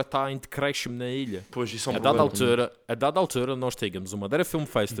agora está em decréscimo na ilha. Pois, isso é um a dada altura nós tínhamos o Madeira Film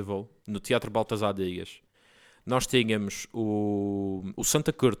Festival no Teatro Baltasar Dias. Nós tínhamos o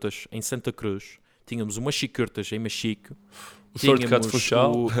Santa Curtas em Santa Cruz. Tínhamos o Machicurtas em Machico.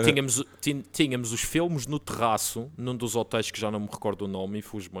 Tínhamos os filmes no terraço, num dos hotéis que já não me recordo o nome,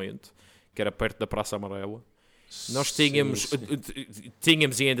 infelizmente, que era perto da Praça Amarela. Nós tínhamos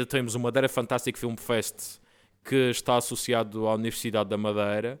e ainda temos o Madeira Fantastic Film Fest, que está associado à Universidade da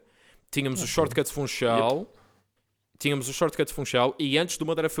Madeira. Tínhamos o Shortcut de Funchal. E antes do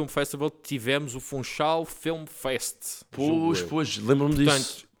Madeira Film Festival tivemos o Funchal Film Fest. Pois, lembro-me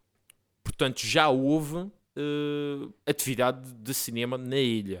disso. Portanto, já houve atividade de cinema na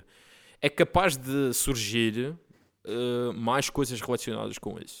ilha. É capaz de surgir mais coisas relacionadas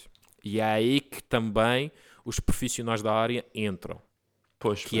com isso. E é aí que também os profissionais da área entram.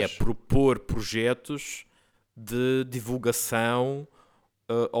 É propor projetos de divulgação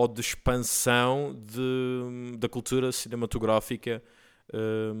ou de expansão da cultura cinematográfica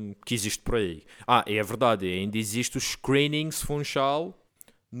que existe por aí. É verdade, ainda existe os screenings Funchal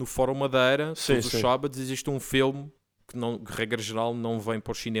no Fórum Madeira. Todos os sábados existe um filme que, regra geral, não vem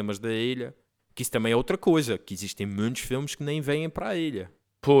para os cinemas da ilha. Que isso também é outra coisa, que existem muitos filmes que nem vêm para a ilha.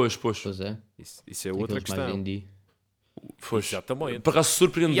 Pois é. Isso é outra questão. Exatamente. Por acaso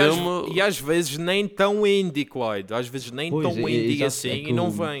surpreendeu-me. E às vezes nem tão indie, Clyde. Às vezes nem tão indie assim e não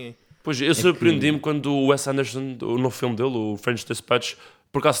vêm. Pois, eu surpreendi-me quando o Wes Anderson, no filme dele, o French Dispatch,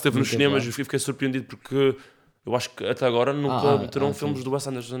 por acaso esteve nos cinemas e fiquei surpreendido porque eu acho que até agora nunca meteram filmes do Wes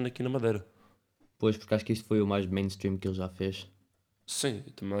Anderson aqui na Madeira. Pois, porque acho que isto foi o mais mainstream que ele já fez. Sim,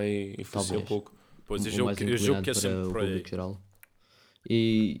 também influenciou um pouco. Pois, eu julgo que é sempre para por o aí. público geral.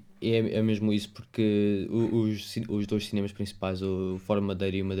 E é mesmo isso, porque os dois cinemas principais, o Fórum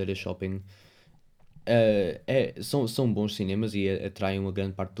Madeira e o Madeira Shopping, são bons cinemas e atraem uma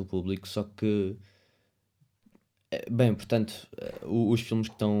grande parte do público, só que, bem, portanto, os filmes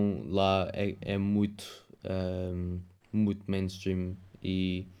que estão lá é muito, muito mainstream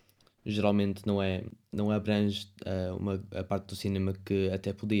e geralmente não abrange a parte do cinema que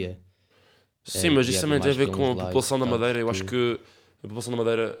até podia. Sim, mas isso também tem a ver com a lá população da Madeira. Eu acho que a população da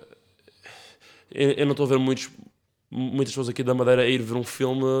Madeira... Eu não estou a ver muitas pessoas aqui da Madeira a ir ver um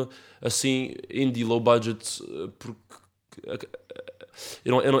filme assim, indie, low budget, porque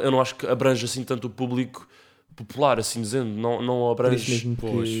eu não acho que abrange assim tanto o público popular, assim dizendo. Não abrange...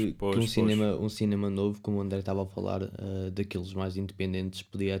 Por isso mesmo que um cinema novo, como o André estava a falar, daqueles mais independentes,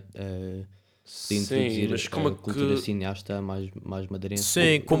 podia introduzir mas como a cultura cineasta mais madeirense.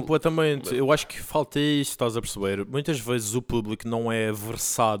 Sim, completamente. Eu acho que falta isso, estás a perceber? Muitas vezes o público não é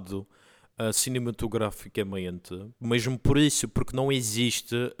versado cinematograficamente, mesmo por isso, porque não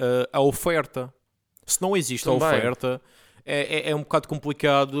existe a oferta. Se não existe a oferta, é um bocado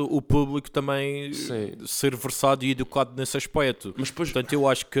complicado o público também ser versado e educado nesse aspecto. Mas, portanto, eu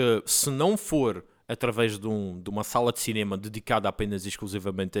acho que se não for através de uma sala de cinema dedicada apenas e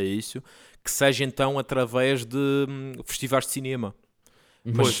exclusivamente a isso, que seja então através de festivais de cinema.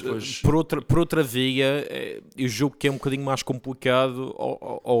 Mas por outra via, eu julgo que é um bocadinho mais complicado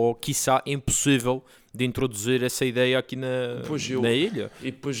ou quiçá impossível de introduzir essa ideia aqui na ilha.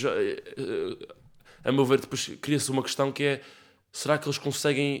 E depois, a meu ver, depois cria-se uma questão que é: será que eles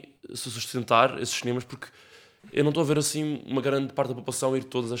conseguem se sustentar, esses cinemas? Porque eu não estou a ver assim uma grande parte da população ir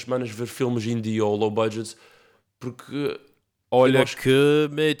todas as semanas ver filmes indie ou low budget, porque...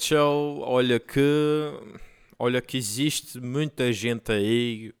 Mitchell, olha que existe muita gente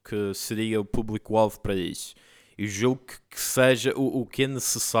aí que seria o público-alvo para isso. E julgo que seja o que é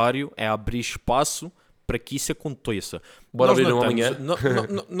necessário é abrir espaço para que isso aconteça. Bora abrir amanhã.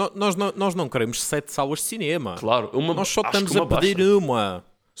 Nós não queremos 7 salas de cinema. Claro, nós só estamos a pedir uma.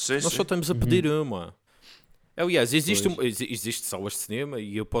 Nós só estamos a pedir uma. Aliás, existe salas de cinema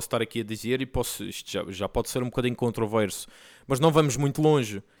e eu posso estar aqui a dizer isto já pode ser um bocadinho controverso, mas não vamos muito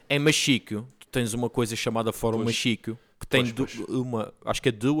longe. Em Machico, tu tens uma coisa chamada Fórum Machico, que tem acho que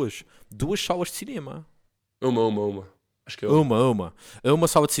é duas salas de cinema. Uma. Acho que é uma. É uma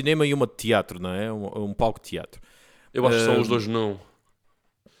sala de cinema e uma de teatro, não é? Um palco de teatro. Eu acho que são os dois não.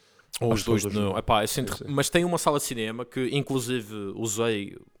 Ou os dois não. Epá, sim. Mas tem uma sala de cinema que inclusive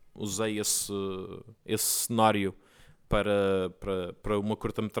usei esse cenário para uma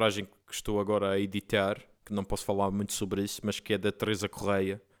curta-metragem que estou agora a editar, que não posso falar muito sobre isso, mas que é da Teresa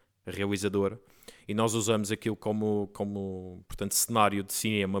Correia, a realizadora, e nós usamos aquilo como portanto, cenário de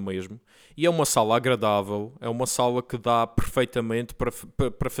cinema mesmo, e é uma sala agradável, é uma sala que dá perfeitamente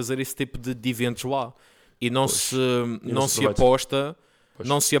para fazer esse tipo de eventos lá, e não se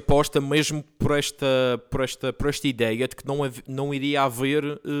aposta mesmo por esta ideia de que não iria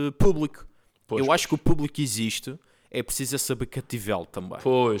haver público. Eu acho que o público existe, é preciso saber cativá-lo também.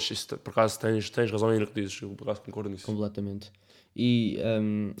 Pois, isso, por acaso tens razão em que dizes, eu por acaso concordo nisso. Completamente. E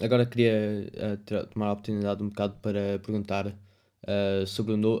agora queria tomar a oportunidade um bocado para perguntar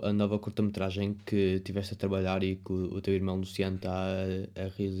sobre a nova curta-metragem que tiveste a trabalhar e que o teu irmão Luciano está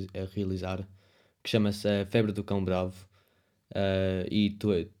a realizar, que chama-se A Febre do Cão Bravo. E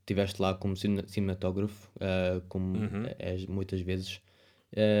tu estiveste lá como cinematógrafo, como és muitas vezes,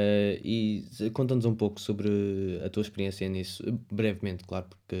 e conta-nos um pouco sobre a tua experiência nisso, brevemente, claro,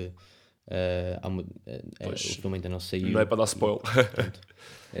 porque o filme ainda não saiu. Não é para dar spoiler.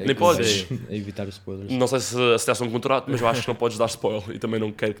 Nem podes. Evitar os spoilers. Não sei se assinaste um contrato, mas eu acho que não podes dar spoiler, e também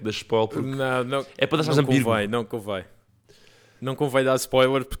não quero que deixes spoiler, porque não, é para deixar convém. Não convém dar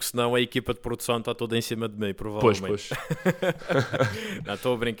spoiler, porque senão a equipa de produção está toda em cima de mim, provavelmente. Pois. Não,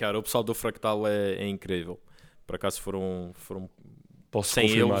 estou a brincar. O pessoal do Fractal é incrível. Por acaso foram sem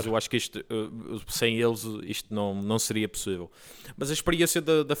confirmar. eles, eu acho que sem eles isto não seria possível. Mas a experiência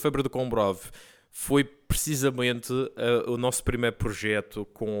da Febre do Cão Bravo foi precisamente o nosso primeiro projeto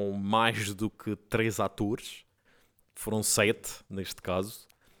com mais do que 3 atores. Foram 7, neste caso.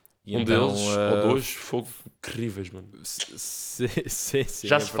 E um então, deles, ou dois, fogo incríveis, mano. Sim,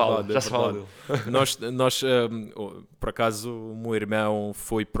 Já se fala dele. Nós, por acaso, o meu irmão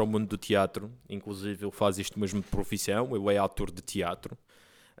foi para o mundo do teatro, inclusive ele faz isto mesmo de profissão, ele é ator de teatro.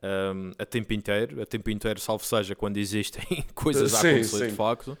 A tempo inteiro, salvo seja quando existem coisas a acontecer de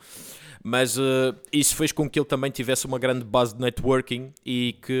facto, mas isso fez com que ele também tivesse uma grande base de networking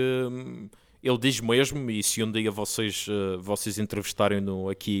e que ele diz mesmo, e se um dia vocês entrevistarem-no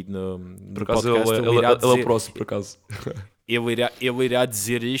aqui no podcast, ele é o próximo, por acaso. Ele irá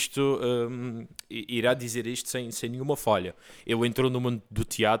dizer isto, sem nenhuma falha. Ele entrou no mundo do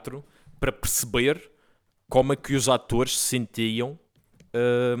teatro para perceber como é que os atores se sentiam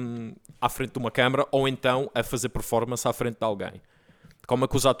à frente de uma câmara ou então a fazer performance à frente de alguém. Como é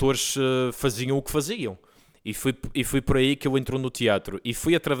que os atores faziam o que faziam. E foi por aí que ele entrou no teatro. E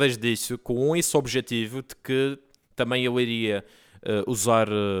foi através disso, com esse objetivo de que também ele iria usar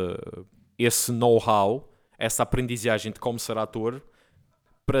esse know-how, essa aprendizagem de como ser ator,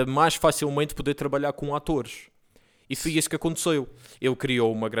 para mais facilmente poder trabalhar com atores. E foi isso que aconteceu. Ele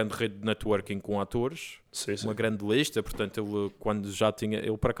criou uma grande rede de networking com atores, uma grande lista. Portanto,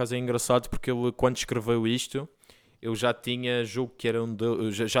 ele por acaso é engraçado porque ele, quando escreveu isto, eu já tinha, julgo que era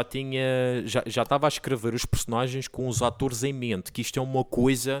já estava a escrever os personagens com os atores em mente, que isto é uma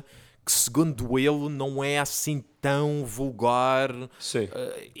coisa que, segundo ele, não é assim tão vulgar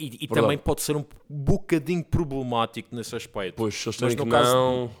e também pode ser um bocadinho problemático nesse aspecto. Pois, eles têm que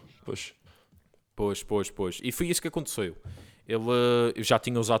não... Pois. E foi isso que aconteceu. Ele já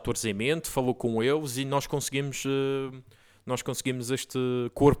tinha os atores em mente, falou com eles e nós conseguimos este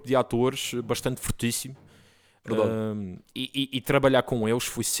corpo de atores bastante fortíssimo. E trabalhar com eles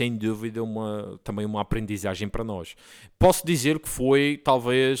foi sem dúvida também uma aprendizagem para nós. Posso dizer que foi,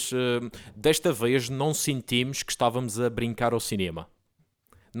 talvez, desta vez não sentimos que estávamos a brincar ao cinema.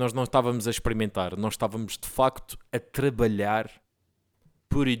 Nós não estávamos a experimentar, nós estávamos de facto a trabalhar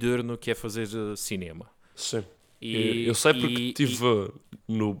puro e duro no que é fazer cinema. Sim. Eu sei porque estive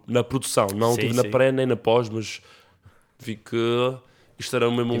na produção, não estive na pré nem na pós, mas vi que isto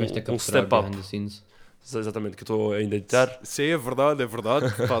era mesmo um step up. Exatamente, que eu estou ainda a editar. Sim, é verdade.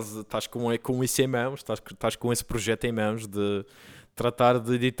 Estás com isso em mãos, estás com esse projeto em mãos de tratar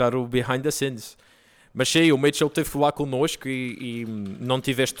de editar o behind the scenes. Mas sim, o Mitchell esteve lá connosco e não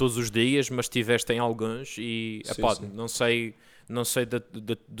tiveste todos os dias, mas tiveste em alguns e sim. Não sei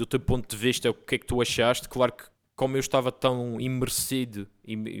do teu ponto de vista o que é que tu achaste. Claro que como eu estava tão imersive,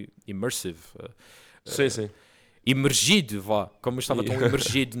 como eu estava tão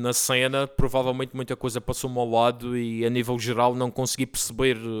imergido na cena, provavelmente muita coisa passou-me ao lado e a nível geral não consegui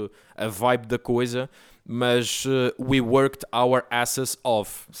perceber a vibe da coisa, mas we worked our asses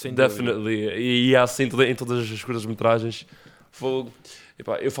off. Definitely, e é assim em todas as curtas-metragens.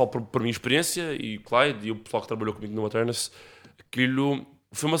 Eu falo por minha experiência e Clyde e o pessoal que trabalhou comigo no Maternus, aquilo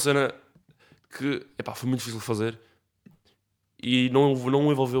foi uma cena que foi muito difícil de fazer e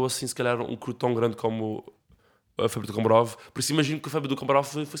não envolveu assim se calhar um crew tão grande como a febre do Kombarov. Por isso imagino que a febre do Kombarov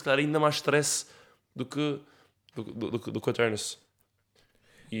foi se calhar ainda mais stress do que a Turnus.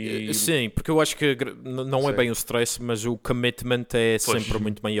 Sim, porque eu acho que não é bem o stress, mas o commitment é sempre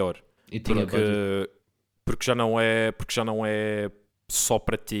muito maior. Porque já não é só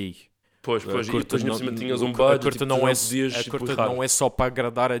para ti. Pois, e depois tinhas um budget, a curta não é só para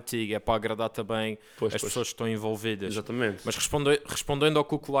agradar a ti, é para agradar também as pessoas que estão envolvidas. Exatamente. Mas respondendo ao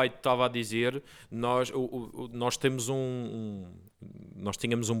que o Clyde estava a dizer, nós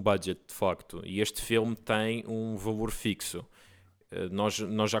tínhamos um budget, de facto, e este filme tem um valor fixo. Nós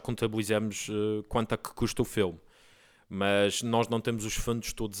já contabilizamos quanto é que custa o filme, mas nós não temos os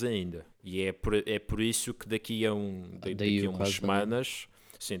fundos todos ainda. E é por isso que daqui a umas semanas...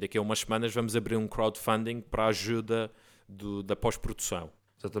 Sim, daqui a umas semanas vamos abrir um crowdfunding para a ajuda da pós-produção.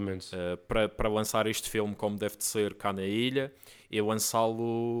 Exatamente. Para lançar este filme como deve de ser cá na ilha e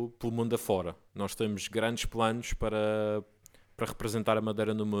lançá-lo pelo mundo afora. Nós temos grandes planos para representar a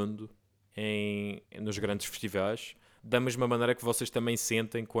Madeira no mundo nos grandes festivais, da mesma maneira que vocês também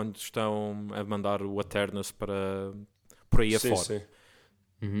sentem quando estão a mandar o Aternus por aí afora. Sim.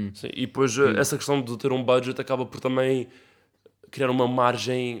 Uhum. Sim. E depois essa questão de ter um budget acaba por também criar uma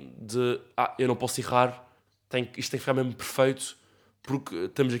margem de eu não posso errar, isto tem que ficar mesmo perfeito porque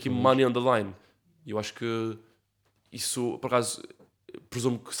temos aqui money on the line. E eu acho que isso, por acaso,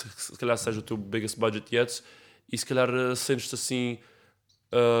 presumo que se calhar seja o teu biggest budget yet, e se calhar sentes-te assim,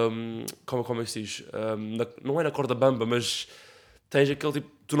 como é que se diz? Não é na corda bamba, mas tens aquele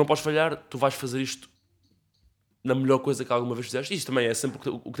tipo, tu não podes falhar, tu vais fazer isto na melhor coisa que alguma vez fizeste. Isto também é sempre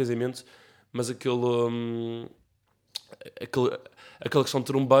o que tens em mente, mas aquele aquela questão de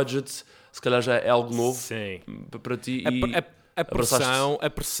ter um budget, se calhar já é algo novo para ti. A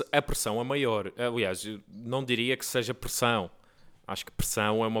pressão é maior. Aliás, eu não diria que seja pressão. Acho que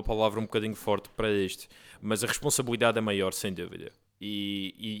pressão é uma palavra um bocadinho forte para isto. Mas a responsabilidade é maior, sem dúvida.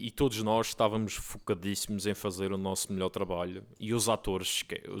 E todos nós estávamos focadíssimos em fazer o nosso melhor trabalho. E os atores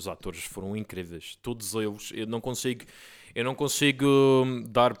foram incríveis. Todos eles. Eu não consigo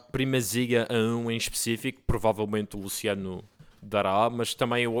dar primazia a um em específico. Provavelmente o Luciano dará, mas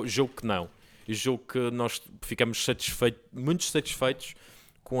também eu julgo que não. Eu julgo que nós ficamos muito satisfeitos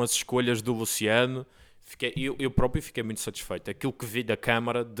com as escolhas do Luciano. Eu próprio fiquei muito satisfeito. Aquilo que vi da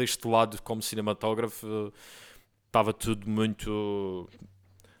câmara, deste lado como cinematógrafo, estava tudo muito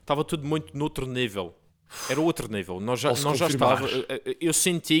noutro nível. Era outro nível. Nós já estava. Eu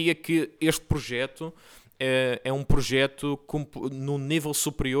sentia que este projeto é um projeto num nível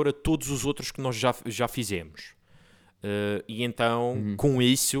superior a todos os outros que nós já fizemos. E então, com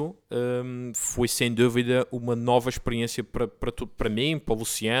isso, foi sem dúvida uma nova experiência para mim, para o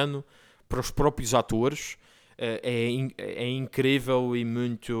Luciano, para os próprios atores. É incrível e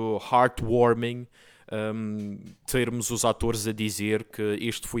muito heartwarming termos os atores a dizer que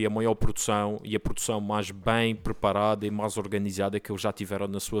este foi a maior produção e a produção mais bem preparada e mais organizada que eles já tiveram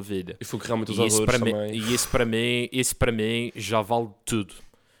na sua vida. E foi que realmente os atores também... E isso para mim já vale tudo.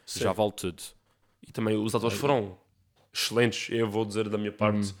 Sim. Já vale tudo. E também os atores foram excelentes, eu vou dizer da minha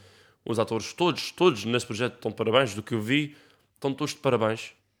parte. Os atores todos nesse projeto estão de parabéns. Do que eu vi, estão todos de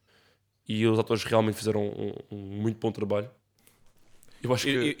parabéns. E os atores realmente fizeram um muito bom trabalho.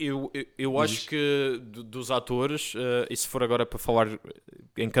 Eu acho que dos atores, e se for agora para falar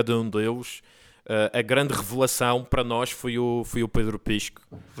em cada um deles, a grande revelação para nós foi o Pedro Pisco.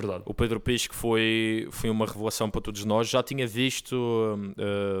 Verdade. O Pedro Pisco foi uma revelação para todos nós. Já tinha visto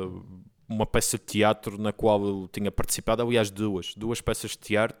uma peça de teatro na qual eu tinha participado, aliás duas peças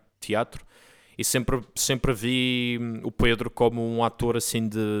de teatro, e sempre vi o Pedro como um ator assim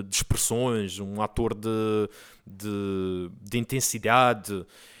de expressões, um ator de intensidade,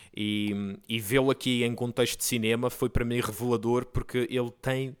 e vê-lo aqui em contexto de cinema foi para mim revelador, porque ele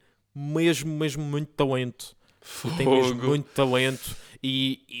tem mesmo muito talento. Ele tem mesmo muito talento,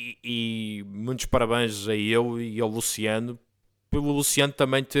 e muitos parabéns a ele e ao Luciano, pelo Luciano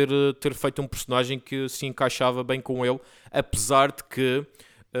também ter feito um personagem que se encaixava bem com ele, apesar de que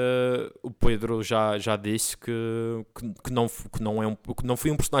o Pedro já disse que não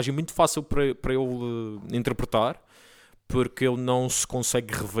foi um personagem muito fácil para ele interpretar, porque ele não se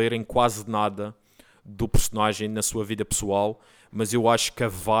consegue rever em quase nada do personagem na sua vida pessoal, mas eu acho que a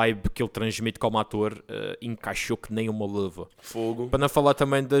vibe que ele transmite como ator encaixou que nem uma luva. Fogo. Para não falar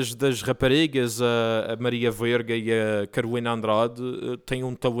também das raparigas, a Maria Verga e a Carolina Andrade têm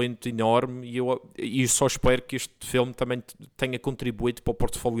um talento enorme, e eu só espero que este filme também tenha contribuído para o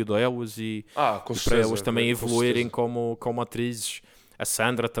portfólio delas e para elas também evoluírem como atrizes. A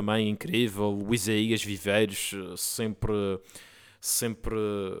Sandra também, incrível. O Isaías Viveiros, sempre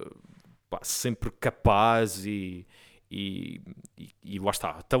capaz e lá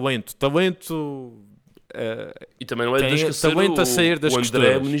está, talento e também não é de esquecer a sair das o André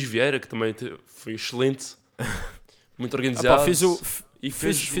costuras. Moniz Vieira, que também foi excelente, muito organizado. Fiz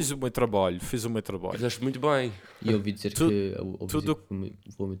o meu trabalho. Fizeste muito bem. E eu ouvi dizer que o visito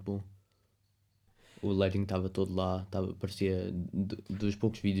foi muito bom. O lighting estava todo lá, parecia, dos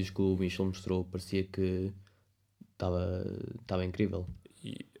poucos vídeos que o Michel mostrou, parecia que estava incrível.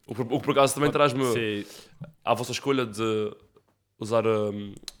 E o que por acaso também traz-me à vossa escolha de usar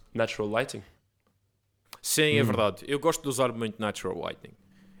natural lighting. Sim, é verdade. Eu gosto de usar muito natural lighting.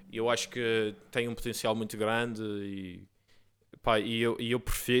 Eu acho que tem um potencial muito grande e eu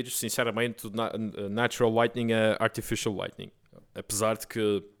prefiro, sinceramente, natural lighting a artificial lighting. Apesar de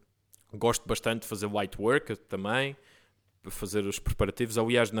que gosto bastante de fazer light work também, para fazer os preparativos.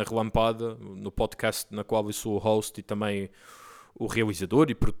 Aliás, na Relampada, no podcast na qual eu sou o host e também o realizador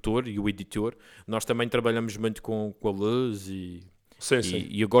e produtor e o editor, nós também trabalhamos muito com a luz e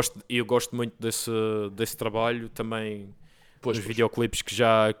eu gosto muito desse trabalho também. Os videoclipes que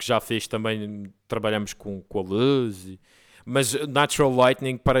já fez também trabalhamos com a luz, mas natural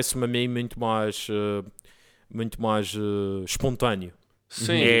lighting parece-me a mim muito mais espontâneo.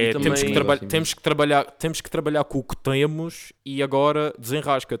 Sim, temos que trabalhar com o que temos e agora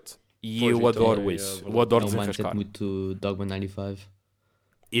desenrasca-te. E eu adoro isso. Eu adoro desenrascar. É um mindset muito Dogma 95.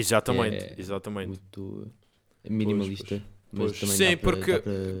 Exatamente. Muito minimalista. Mas também sim, dá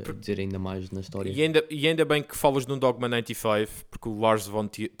para dizer ainda mais na história. E ainda bem que falas de um Dogma 95, porque o Lars von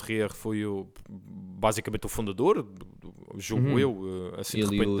Trier foi basicamente o fundador, julgo eu, assim de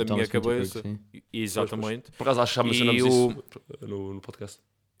Ele e repente o da minha Thomas Winterberg, cabeça. sim. Exatamente. Por acaso acho que já mencionamos isso no podcast.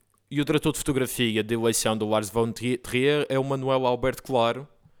 E o diretor de fotografia de eleição do Lars von Trier é o Manuel Alberto Claro,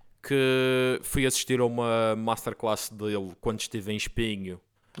 que fui assistir a uma masterclass dele quando estive em Espinho.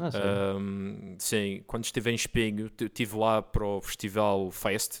 Sim, quando estive em Espinho, estive lá para o festival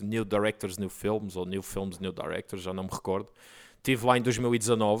Fest, New Directors, New Films, ou New Films, New Directors, já não me recordo. Estive lá em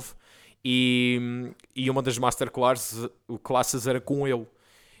 2019 e uma das masterclasses era com ele.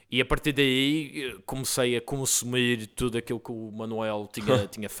 E a partir daí comecei a consumir tudo aquilo que o Manuel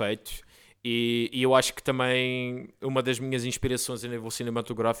tinha feito. E eu acho que também uma das minhas inspirações a nível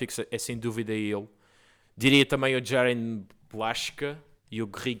cinematográfico é sem dúvida ele. Diria também o Jared Blaschke e o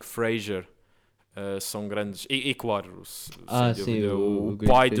Greg Fraser. São grandes. E claro, sem dúvida, o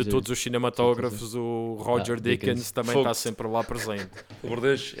pai de todos os cinematógrafos, o Roger Dickens, também está sempre lá presente. O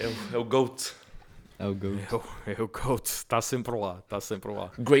Bordeaux é o GOAT. É o GOAT. É o GOAT, está sempre lá.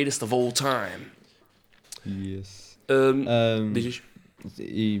 Greatest of all time. Yes. Dizes?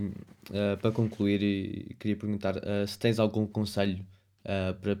 E para concluir, queria perguntar se tens algum conselho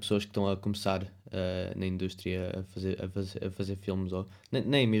para pessoas que estão a começar na indústria a fazer filmes, ou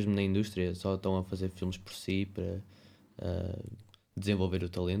nem mesmo na indústria, só estão a fazer filmes por si para desenvolver o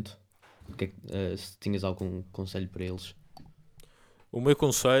talento. Se tinhas algum conselho para eles? O meu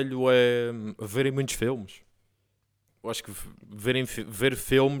conselho é verem muitos filmes. Eu acho que ver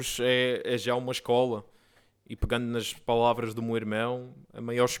filmes é já uma escola. E pegando nas palavras do meu irmão, a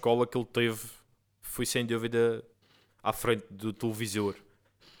maior escola que ele teve foi sem dúvida à frente do televisor.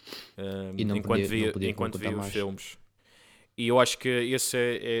 Enquanto via os filmes. E eu acho que esse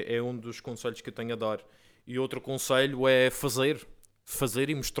é um dos conselhos que eu tenho a dar. E outro conselho é fazer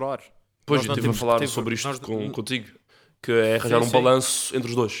e mostrar. Pois, eu estive a falar sobre isto contigo, que é arranjar um balanço entre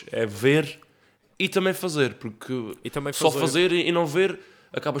os dois. É ver e também fazer, porque só fazer e não ver,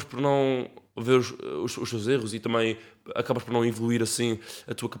 acabas por não ver os teus erros e também acabas por não evoluir assim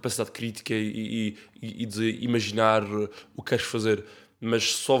a tua capacidade crítica e de imaginar o que queres fazer.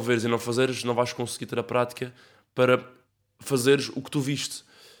 Mas só veres e não fazeres, não vais conseguir ter a prática para fazeres o que tu viste.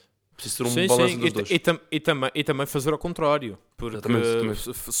 Precisa ter um balanço dos dois. E também fazer ao contrário, porque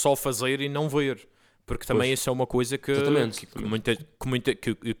só fazer e não ver. Porque também isso é uma coisa que eu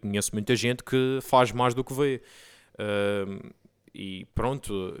conheço muita gente que faz mais do que vê. E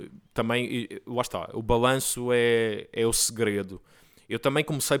pronto, também, lá está, o balanço é o segredo. Eu também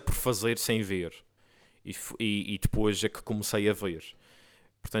comecei por fazer sem ver. E depois é que comecei a ver.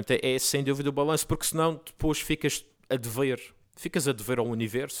 Portanto, é sem dúvida o balanço, porque senão depois ficas a dever ao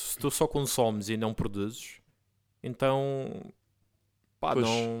universo. Se tu só consomes e não produzes, então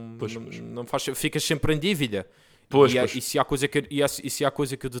não faz, ficas sempre em dívida. E se há coisa que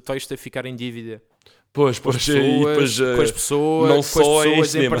eu detesto é ficar em dívida com as pessoas, não só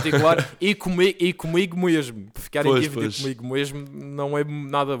em particular e comigo mesmo. Ficar em dívida comigo mesmo não é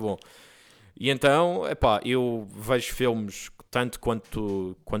nada bom. E então, eu vejo filmes tanto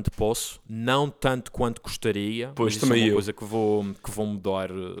quanto posso, não tanto quanto gostaria. Pois, mas também isso é uma coisa que vou mudar.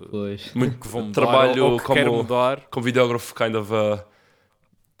 Muito que vou mudar, trabalho ou que quero mudar. Com videógrafo, kind of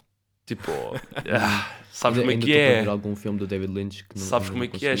tipo, sabes como é que é? Ver algum filme do David Lynch que sabes como é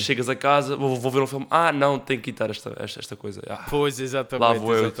que é? Chegas a casa, vou ver um filme. Não, tenho que quitar esta coisa. Pois, exatamente. Lá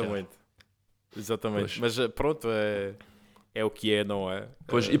vou eu, exatamente. Mas pronto, é o que é, não é?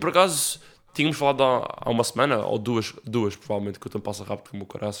 Pois, e por acaso tínhamos falado há uma semana, ou duas provavelmente, que o tempo passa rápido como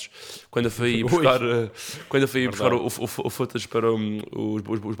caraças, quando eu fui buscar o footage para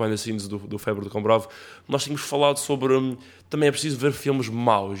os behind the scenes do Febre do Cão Bravo. Nós tínhamos falado sobre também é preciso ver filmes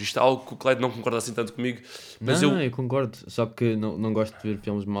maus. Isto é algo que o Clyde não concorda assim tanto comigo, mas eu concordo, só que não gosto de ver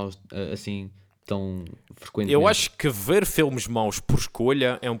filmes maus assim tão frequentemente. Eu acho que ver filmes maus por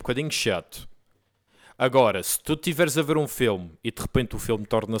escolha é um bocadinho chato. Agora, se tu estiveres a ver um filme e de repente o filme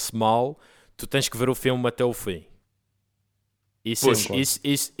torna-se mau, tu tens que ver o filme até o fim. Isso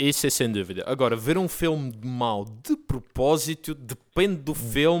é sem dúvida. Agora, ver um filme mau de propósito depende do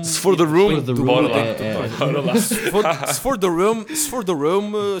filme. Se for The Room, bora lá. Se for The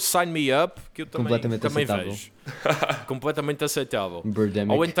Room, sign me up, que eu também vejo. Completamente aceitável.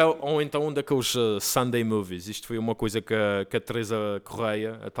 Ou então um daqueles Sunday movies. Isto foi uma coisa que a Teresa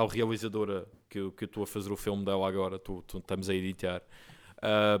Correia, a tal realizadora que eu estou a fazer o filme dela agora, estamos a editar,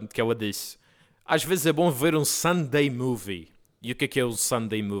 que ela disse: às vezes é bom ver um Sunday movie. E o que é o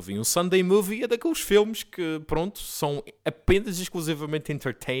Sunday movie? Um Sunday movie é daqueles filmes que, pronto, são apenas exclusivamente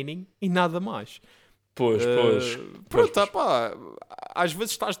entertaining e nada mais. Pois. Às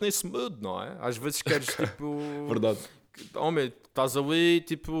vezes estás nesse mood, não é? Às vezes queres, tipo... Verdade. homem, estás ali,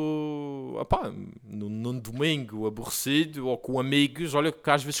 tipo, num domingo aborrecido ou com amigos. Olha que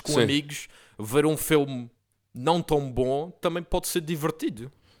às vezes com Sim. amigos ver um filme não tão bom também pode ser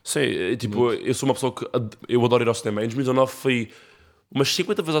divertido. Sim, tipo, eu sou uma pessoa que eu adoro ir ao cinema. Em 2019 fui umas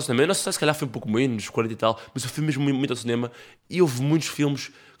 50 vezes ao cinema. Eu não sei, se calhar foi um pouco menos, 40 e tal, mas eu fui mesmo muito ao cinema e houve muitos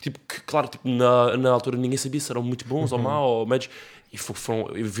filmes tipo, que, claro, tipo, na altura ninguém sabia se eram muito bons ou maus ou médios. E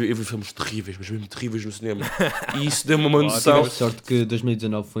eu vi filmes terríveis, mas mesmo terríveis no cinema. E isso deu-me uma noção. Tiveste sorte que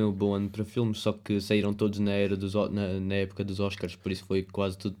 2019 foi um bom ano para filmes, só que saíram todos na época dos Oscars, por isso foi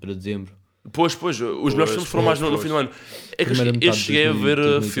quase tudo para dezembro. Pois, os melhores filmes foram mais no fim do ano. É que eu cheguei a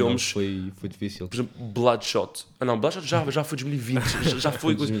ver filmes. Foi difícil. Por exemplo, Bloodshot. Não, Bloodshot já foi 2020. Já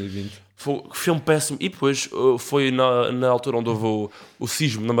foi 2020. Foi um filme péssimo. E depois foi na altura onde houve o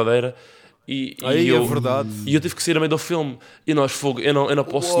sismo na Madeira. E é verdade. E eu tive que sair a meio do filme. E nós, eu não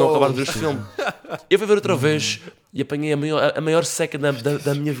posso não acabar de ver este filme. Eu fui ver outra vez e apanhei a maior seca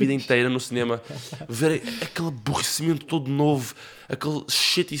da minha vida inteira no cinema. Ver aquele aborrecimento todo novo, aquele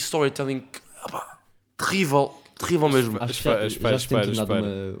shitty storytelling. Terrível mesmo. Acho que já se tem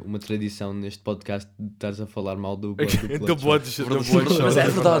tornado uma tradição neste podcast de estares a falar mal do Bloodshot. Mas é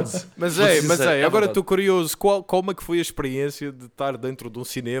verdade. Mas agora estou curioso. Como é que foi a experiência de estar dentro de um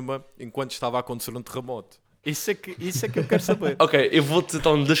cinema enquanto estava a acontecer um terremoto? Isso é que eu quero saber. Ok, eu vou-te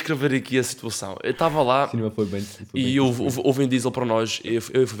então descrever aqui a situação. Eu estava lá e o Vin Diesel para nós, eu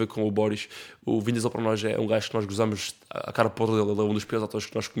fui ver com o Boris. O Vin Diesel para nós é um gajo que nós gozamos a cara podre dele, ele é um dos piores atores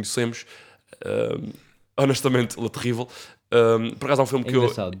que nós conhecemos. Honestamente, ele é terrível. Por acaso há um filme que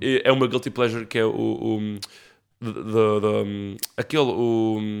é uma guilty pleasure, que é aquele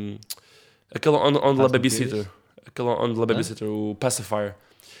on the Babysitter. Aquele on the Babysitter, o Pacifier.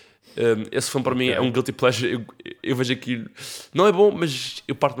 Esse filme para mim é um guilty pleasure. Eu vejo aquilo, não é bom, mas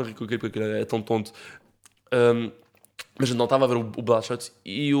eu parto-me a rir com aquilo porque é tão tonto. Mas eu não estava a ver o Bloodshot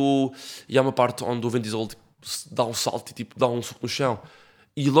e há uma parte onde o Vin Diesel tipo, dá um salto e tipo, dá um soco no chão.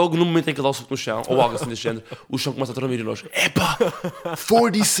 E logo no momento em que ele dá o soco no chão, ou algo assim desse género, o chão começa a tremer e nós, epá,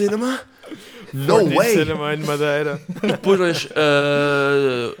 4D cinema? No 4D way! cinema em Madeira. E depois nós,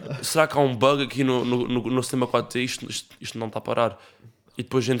 será que há um bug aqui no cinema 4D? Isto não está a parar. E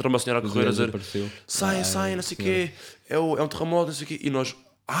depois entra uma senhora a correr a dizer, sai, não sei o quê, é um terremoto, não sei o quê. E nós,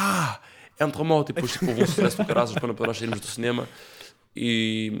 é um terremoto. E depois tipo, houve um stress do caraças para nós sairmos do cinema.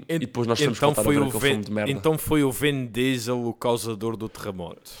 E depois nós temos que voltar a ver aquele filme de merda. Então foi o Vin Diesel o causador do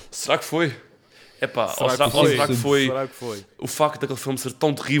terremoto? Será que foi? Será que foi o facto daquele filme ser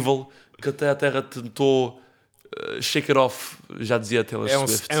tão terrível que até a Terra tentou shake it off, já dizia a Taylor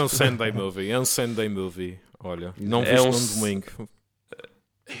Swift. É um Sunday movie, olha, não viste num domingo.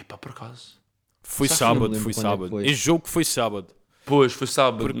 Por acaso foi sábado. Em jogo foi sábado. Pois, foi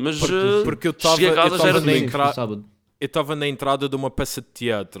sábado, mas porque eu cheguei a casa já era domingo. Eu estava na entrada de uma peça de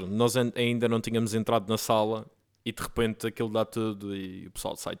teatro. Nós ainda não tínhamos entrado na sala e de repente aquilo dá tudo e o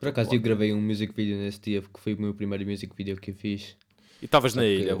pessoal sai. Por acaso eu gravei um music video nesse dia, que foi o meu primeiro music video que eu fiz. E estavas na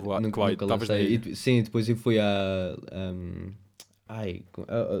ilha, nunca lancei. Sim, depois eu fui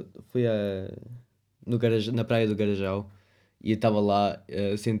na praia do Garajal e eu estava lá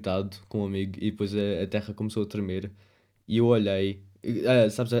sentado com um amigo e depois a terra começou a tremer e eu olhei.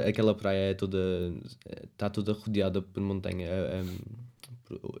 Sabes, aquela praia está toda rodeada por montanha,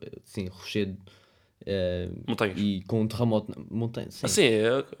 sim, rochedo, montanhas. E com um terremoto, montanha, sim. Assim,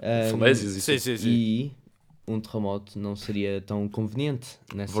 falésias sim. E um terremoto não seria tão conveniente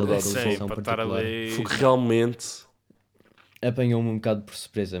nessa localização particular. Porque realmente apanhou-me um bocado por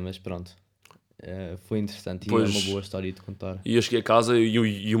surpresa, mas pronto. Foi interessante e é uma boa história de contar. E eu cheguei a casa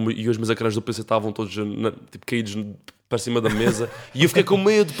e os meus ecrãs do PC estavam todos tipo, caídos para cima da mesa e eu fiquei com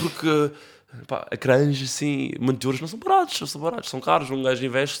medo porque ecrãs assim, monitores não são baratos, são caros, um gajo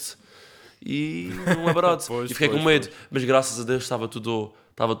investe e não é barato. E fiquei com medo, mas graças a Deus estava tudo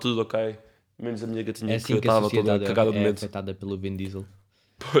ok, menos a minha gatinha assim que estava toda cagada de medo. Afetada pelo Vin Diesel.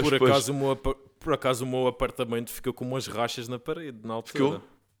 Por acaso o meu apartamento ficou com umas rachas na parede na altura.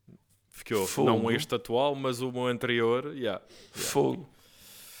 Ficou. Fogo. Não este atual, mas o meu anterior. Fogo.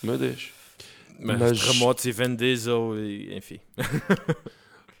 Meu Deus. Mas terremotos e Vin Diesel e enfim.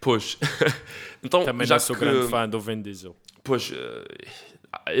 Pois. Então, também já não sou grande fã do Vin Diesel. Pois,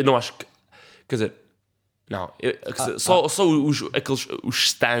 eu não acho que... Quer dizer, não. Só os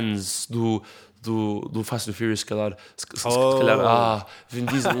stands do Fast and Furious, se calhar, Vin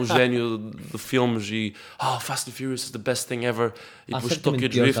Diesel um gênio de filmes e Fast and Furious is the best thing ever e depois Tokyo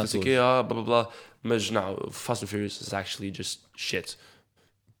Drift, não sei o quê, blá blá blá, mas não, Fast and Furious is actually just shit.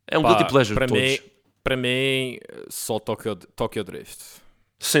 É um guilty pleasure de todos. Para mim, só Tokyo Drift.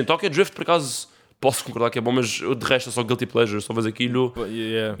 Sim, Tokyo Drift por acaso posso concordar que é bom, mas eu, de resto é só guilty pleasure, só vejo aquilo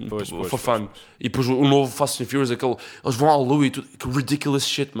for fun. E depois o novo Fast and Furious, eles vão à lua e tudo, que ridiculous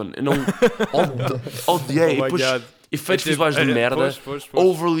shit, man. Eu não odiei. E depois efeitos visuais de merda,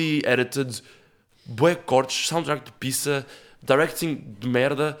 overly edited, bué cortes, soundtrack de pizza, directing de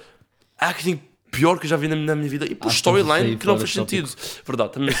merda, acting pior que eu já vi na minha vida, e depois storyline que não faz sentido.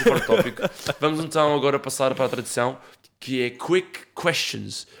 Verdade, também é fora de tópico. Vamos então agora passar para a tradição, que é Quick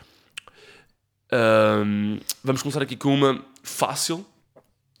Questions. Vamos começar aqui com uma fácil,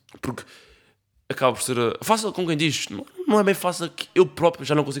 porque acaba por ser fácil com quem diz, não é bem fácil, que eu próprio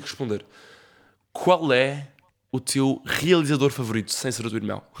já não consigo responder. Qual é o teu realizador favorito, sem ser o do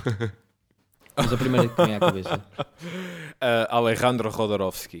irmão? Mas a primeira que vem à cabeça. Alejandro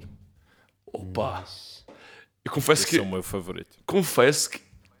Jodorowsky. Opa! Eu confesso que é o meu favorito. Confesso que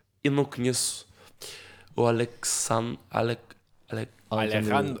eu não conheço o Alejandro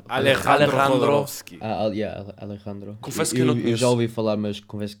Jodorowsky. Alejandro. Confesso que eu não conheço. Eu já ouvi falar, mas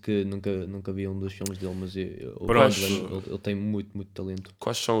confesso que nunca vi um dos filmes dele, mas ele tem muito talento.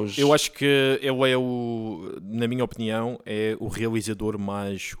 Quais são os... Eu acho que ele é na minha opinião, é o realizador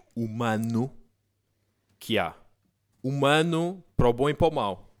mais humano que há. Humano para o bom e para o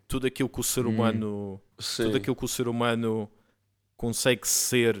mau. Tudo aquilo que o ser humano... Tudo aquilo que o ser humano consegue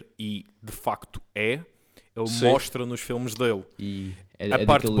ser e de facto ele mostra nos filmes dele. E a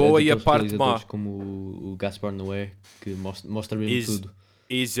parte boa e a parte má. Como o Gaspar Noé, que mostra mesmo tudo.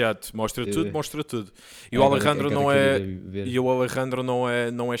 Exato, mostra tudo. E o Alejandro não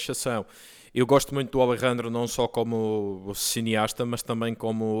é exceção. Eu gosto muito do Alejandro não só como cineasta, mas também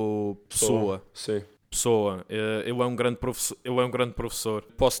como pessoa. Sim. Ele é um grande professor.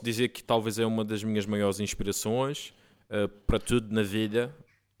 Posso dizer que talvez é uma das minhas maiores inspirações para tudo na vida.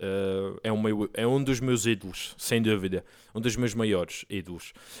 É um dos meus ídolos, sem dúvida. Um dos meus maiores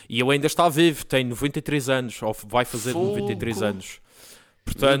ídolos. E ele ainda está vivo, tem 93 anos, ou vai fazer 93 anos.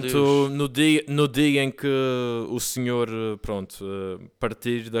 Portanto, no dia em que o senhor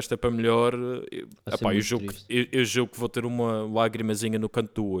partir desta para melhor, eu julgo que vou ter uma lágrimazinha no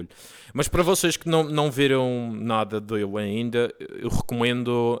canto do olho. Mas para vocês que não viram nada dele ainda, eu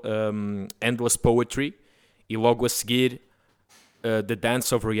recomendo Endless Poetry e logo a seguir The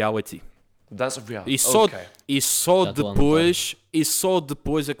Dance of Reality. Dance of Reality. E só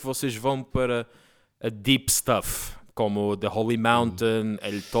depois é que vocês vão para a deep stuff, como The Holy Mountain,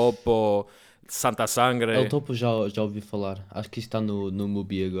 El Topo, Santa Sangre. El Topo já ouvi falar. Acho que isso está no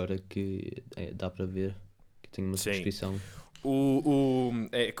Mubi agora, que dá para ver, que tem uma subscrição.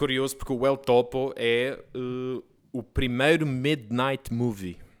 É curioso porque o El Topo é o primeiro Midnight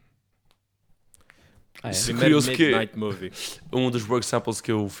Movie. Curioso que um dos work samples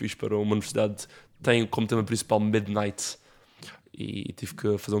que eu fiz para uma universidade tem como tema principal Midnight, e tive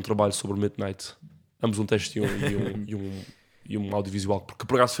que fazer um trabalho sobre Midnight, ambos um texto e um audiovisual, porque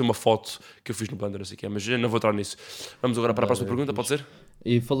por acaso foi uma foto que eu fiz no Blender, não sei o que é, mas não vou entrar nisso. Vamos agora para a próxima pergunta, pode ser?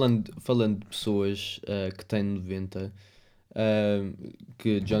 E falando de pessoas que têm 90,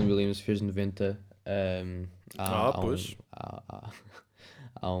 que John Williams fez 90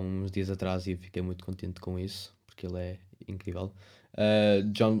 há uns dias atrás, e fiquei muito contente com isso, porque ele é incrível.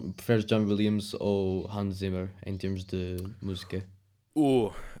 Preferes John Williams ou Hans Zimmer em termos de música?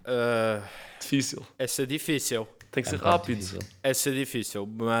 Difícil. Essa é difícil. Tem que ser rápido. Difícil. Essa é difícil,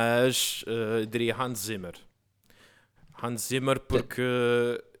 mas diria Hans Zimmer. Hans Zimmer porque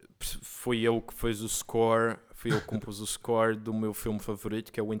foi ele que fez o score, foi ele que compôs o score do meu filme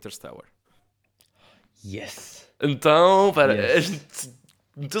favorito, que é o Interstellar. Yes! Então, a gente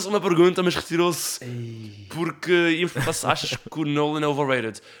meteu-se uma pergunta, mas retirou-se porque íamos perguntar se achas que o Nolan é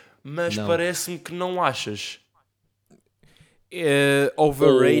overrated. Mas parece-me que não achas.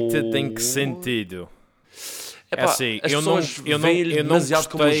 Overrated em que sentido? É assim, eu não gostei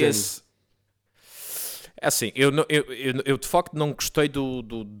eu de facto não gostei de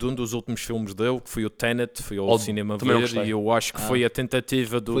um dos últimos filmes dele, que foi o Tenet, foi ao cinema ver, e eu acho que foi a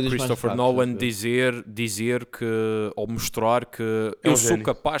tentativa do Christopher Nolan dizer que, ou mostrar que eu sou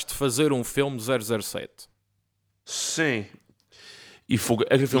capaz de fazer um filme de 007. Sim. E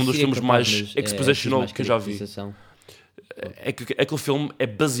é um dos filmes mais expositional que eu já vi. É que aquele filme é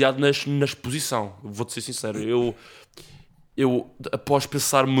baseado na exposição. Vou-te ser sincero. Eu após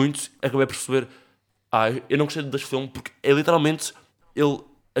pensar muito, acabei por perceber eu não gostei deste filme porque é literalmente ele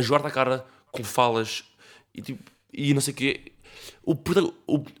a jogar da cara com falas e não sei o quê. O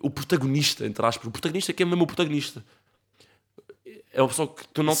protagonista, entre aspas, o protagonista que é mesmo o protagonista. É uma pessoa que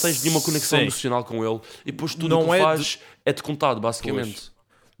tu não tens nenhuma conexão emocional com ele, e depois tudo o que faz é-te contado, basicamente.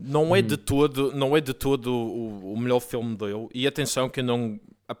 Não é de todo o melhor filme dele. E atenção que eu não...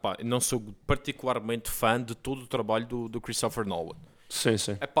 não sou particularmente fã de todo o trabalho do Christopher Nolan. Sim,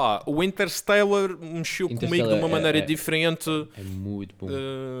 sim. O Interstellar mexeu comigo de uma maneira diferente. É muito bom.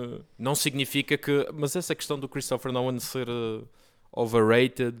 Não significa que... Mas essa questão do Christopher Nolan ser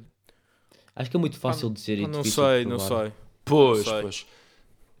overrated... Acho que é muito fácil de dizer e não difícil sei, de não provar. sei. Pois, Não sei. pois.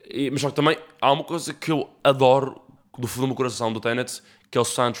 Mas só que também há uma coisa que eu adoro do filme do coração do Tenet, que é o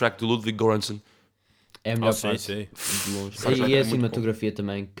soundtrack de Ludwig Göransson. É a melhor Sim, parte. sim. De longe. Soundtrack E é a muito cinematografia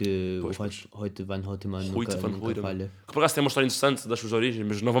também, que Pois, o pois. Hoyte van Hoytema Hoyte van nunca Hoytema. falha. Que por acaso tem uma história interessante das suas origens,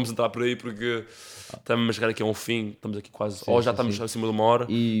 mas não vamos entrar por aí porque estamos a chegar aqui a um fim, estamos aqui quase, Sim, ou já sim, estamos sim. acima de uma hora.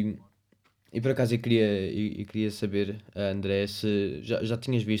 E por acaso eu queria saber, André, se já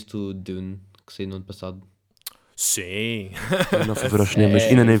tinhas visto Dune, que saiu no ano passado? Sim. Eu não fui ver aos cinemas,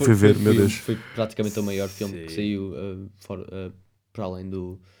 ainda nem fui ver, meu Deus. Foi praticamente o maior filme que Sim. saiu para além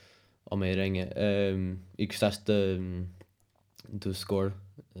do Homem-Aranha. E gostaste do score,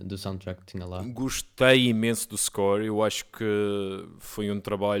 do soundtrack que tinha lá? Gostei imenso do score. Eu acho que foi um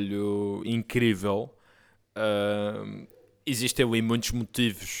trabalho incrível. Existem ali muitos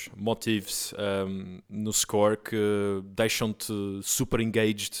motivos no score que deixam-te super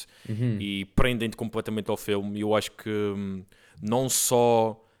engaged e prendem-te completamente ao filme. Eu acho que não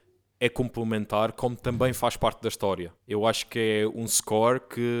só é complementar, como também faz parte da história. Eu acho que é um score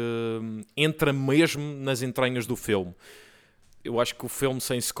que entra mesmo nas entranhas do filme. Eu acho que o filme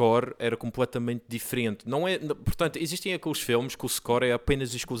sem score era completamente diferente. Não é, portanto, existem aqueles filmes que o score é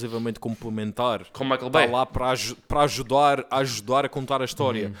apenas exclusivamente complementar. Com Michael Está Bay. lá para ajudar a contar a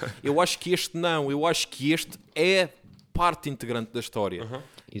história. Eu acho que este não. Eu acho que este é parte integrante da história.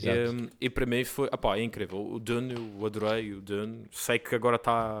 Exato. E para mim foi... é incrível. O Dune, eu adorei o Dune. Sei que agora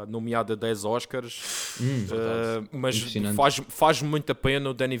está nomeado a 10 Oscars. Mas Impressionante. faz muita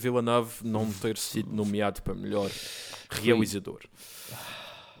pena o Denis Villeneuve não ter sido nomeado para melhor realizador.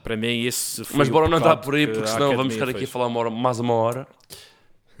 Para mim esse foi Mas bora o não entrar pecado por aí, que porque a senão vamos Academia ficar aqui a fez. falar mais uma hora.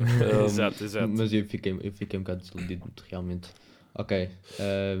 Exato. Mas eu fiquei um bocado desiludido, realmente. Ok.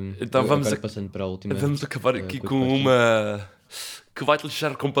 Então agora passando para a última. Vamos acabar aqui quick com question. uma que vai-te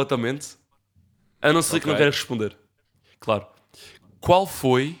lixar completamente, a não ser que não Ok. queiras responder. Claro. Qual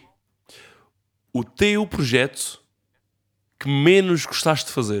foi o teu projeto que menos gostaste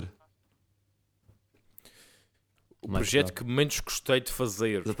de fazer? O Mais projeto fraco. que menos gostei de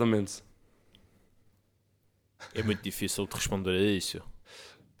fazer. Exatamente. É muito difícil de responder a isso.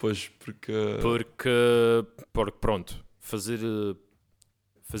 Pois, porque... Porque pronto, fazer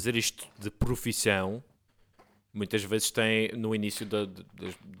isto de profissão, muitas vezes tem, no início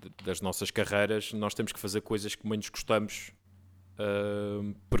das nossas carreiras, nós temos que fazer coisas que menos gostamos,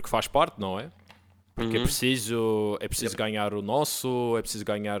 porque faz parte, não é? Porque é preciso ganhar o nosso, é preciso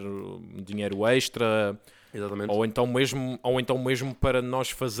ganhar um dinheiro extra, Exatamente. ou então mesmo para nós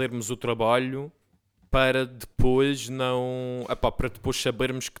fazermos o trabalho, para depois para depois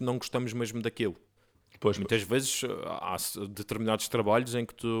sabermos que não gostamos mesmo daquilo. Pois, Muitas vezes há determinados trabalhos em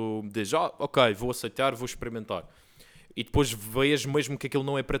que tu dizes, ok, vou aceitar, vou experimentar. E depois vês mesmo que aquilo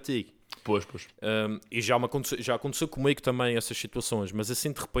não é para ti. Pois. E já aconteceu comigo também essas situações, mas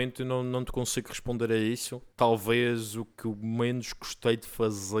assim de repente eu não te consigo responder a isso. Talvez o que eu menos gostei de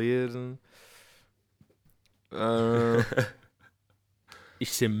fazer...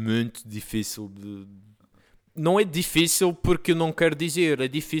 Isto é muito difícil de... Não é difícil porque eu não quero dizer, é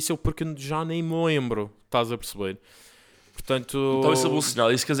difícil porque eu já nem me lembro, estás a perceber? Portanto... Então isso é bom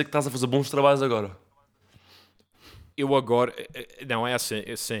sinal, isso quer dizer que estás a fazer bons trabalhos agora. Eu agora... Não, é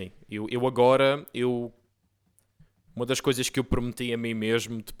assim. Eu agora... Uma das coisas que eu prometi a mim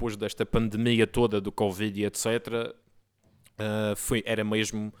mesmo, depois desta pandemia toda do Covid e etc., era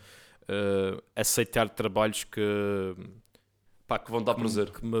mesmo aceitar trabalhos que vão dar prazer.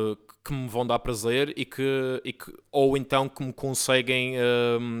 Que me vão dar prazer e que ou então que me conseguem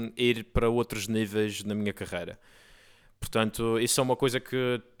ir para outros níveis na minha carreira. Portanto, isso é uma coisa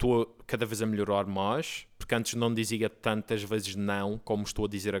que estou cada vez a melhorar mais, porque antes não dizia tantas vezes não, como estou a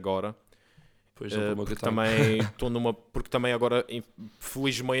dizer agora. Pois, porque também agora,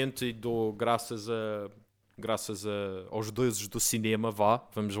 felizmente, e dou graças aos deuses do cinema,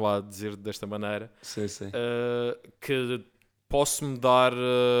 vamos lá dizer desta maneira, Sim. que posso-me dar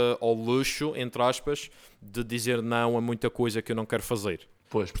ao luxo, entre aspas, de dizer não a muita coisa que eu não quero fazer.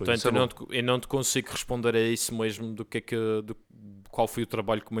 Portanto, eu não te consigo responder a isso mesmo qual foi o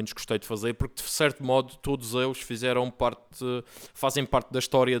trabalho que menos gostei de fazer, porque de certo modo todos eles fazem parte da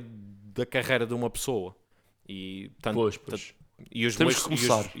história da carreira de uma pessoa. E, e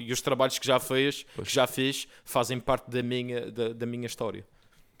os trabalhos que já fiz fazem parte da minha história.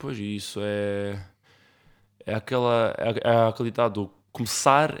 Pois, isso é aquele ditado,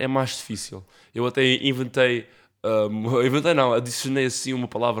 começar é mais difícil. Eu até adicionei assim uma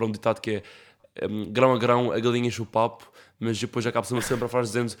palavra, um ditado que é grão a grão, a galinha enche o papo, mas depois acabo sempre a frase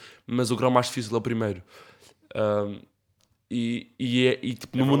dizendo, mas o grão mais difícil é o primeiro.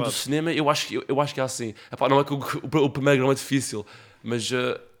 Tipo, no mundo do cinema eu acho que é assim. Epá, não é que o primeiro grão é difícil, mas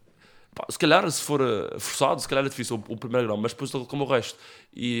se calhar se for forçado, se calhar é difícil o primeiro grão, mas depois como o resto.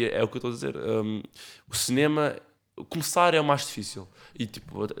 E é o que eu estou a dizer, o cinema, começar é o mais difícil. E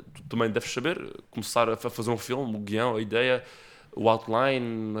tipo, tu também deves saber, começar a fazer um filme, o guião, a ideia, o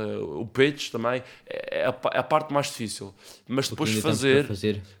outline, o pitch também é a parte mais difícil. Mas depois fazer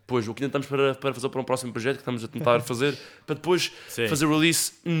depois, o que ainda estamos para fazer para um próximo projeto que estamos a tentar fazer, para depois fazer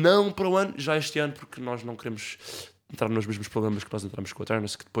release não para o ano, já este ano, porque nós não queremos entrar nos mesmos problemas que nós entramos com a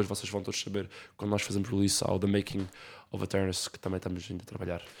Eternus, que depois vocês vão todos saber quando nós fazemos release ao The Making of Eternus, que também estamos ainda a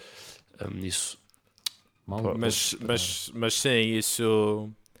trabalhar nisso. Mas sim, isso...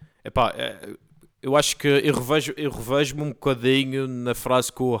 eu acho que eu revejo-me um bocadinho na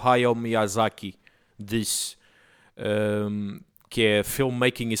frase que o Hayao Miyazaki disse, que é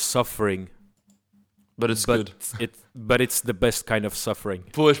filmmaking is suffering, but it's good. But it's the best kind of suffering.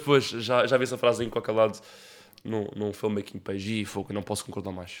 Pois, já vi essa frase em qualquer lado num filmmaking page e eu não posso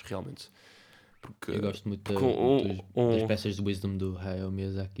concordar mais, realmente. Porque, eu gosto muito das peças de wisdom do Hayao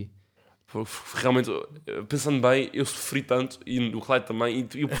Miyazaki. Realmente, pensando bem, eu sofri tanto, e o Clyde também,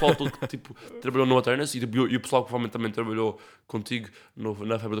 e o pessoal todo que tipo, trabalhou no Eternus, e o pessoal que provavelmente também trabalhou contigo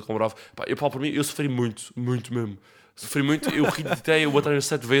na Febre do Cão Bravo. Eu falo por mim, eu sofri muito mesmo. Sofri muito, eu reeditei o Eternus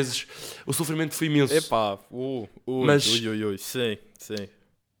 7 vezes, o sofrimento foi imenso. Sim.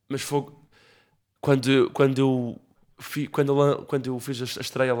 Mas foi quando eu fiz a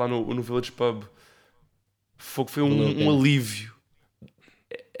estreia lá no Village Pub, foi um alívio.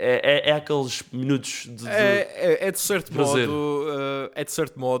 É aqueles minutos de de certo prazer.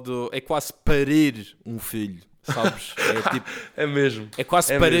 modo, é quase parir um filho, sabes? É tipo, é mesmo. É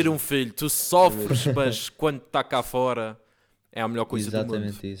quase parir um filho. Tu sofres, mas quando está cá fora é a melhor coisa do mundo.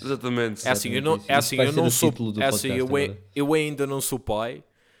 Isso. Exatamente. Eu ainda não sou pai,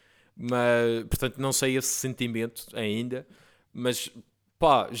 mas portanto não sei esse sentimento ainda, mas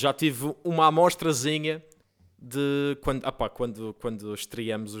já tive uma amostrazinha de quando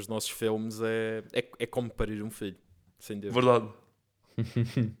estreamos os nossos filmes, é como parir um filho, sem dúvida. Verdade.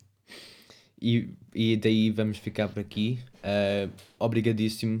 E daí vamos ficar por aqui.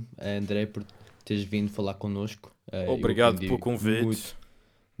 Obrigadíssimo, André, por teres vindo falar connosco. Obrigado pelo convite.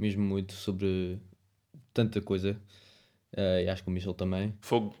 Muito sobre tanta coisa. E acho que o Michel também.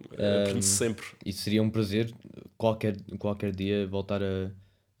 Fogo, sempre. E seria um prazer qualquer dia voltar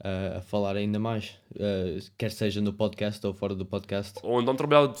a falar ainda mais, quer seja no podcast ou fora do podcast, ou então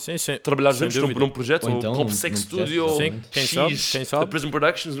trabalhar juntos num projeto, ou então Top Sex Studio, quem sabe? Prison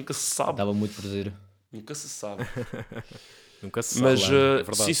Productions, nunca se sabe. Dava muito prazer. Nunca se sabe. Mas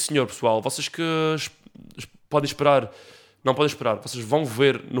sim senhor, pessoal, vocês que podem esperar, não podem esperar, vocês vão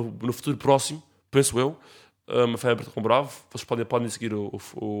ver no futuro próximo, penso eu, uma Febre com Bravo. Vocês podem seguir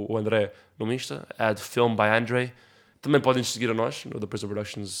o André no Insta, @filmbyandre. Também podem seguir a nós, no The Prison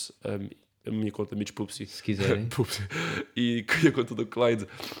Productions, a minha conta Mitch Pupsi. Se quiserem. E a conta do Clyde,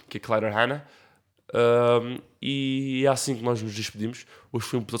 que é Clyde Hannah. E é assim que nós nos despedimos. Hoje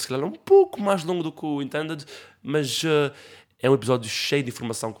foi um episódio, se calhar, um pouco mais longo do que o intended, mas é um episódio cheio de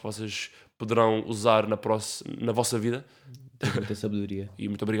informação que vocês poderão usar na vossa vida. Tem muita sabedoria. E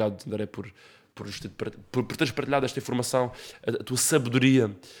muito obrigado, André, por teres partilhado esta informação, a tua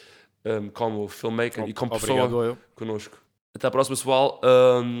sabedoria como filmmaker e como pessoa connosco. Até à próxima, pessoal.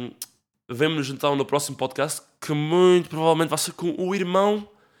 Vemo-nos então no próximo podcast, que muito provavelmente vai ser com o irmão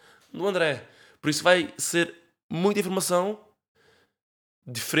do André. Por isso vai ser muita informação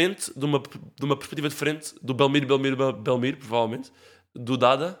diferente, de uma perspectiva diferente do Belmir, provavelmente, do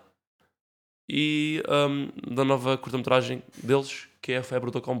Dada e da nova curta-metragem deles, que é a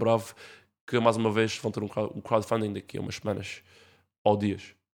Febre do Cão Bravo, que mais uma vez vão ter um crowdfunding daqui a umas semanas ou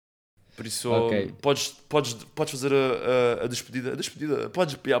dias. Por isso, podes fazer a despedida.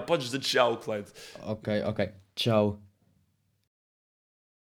 Podes dizer tchau, Clyde. Ok. Tchau.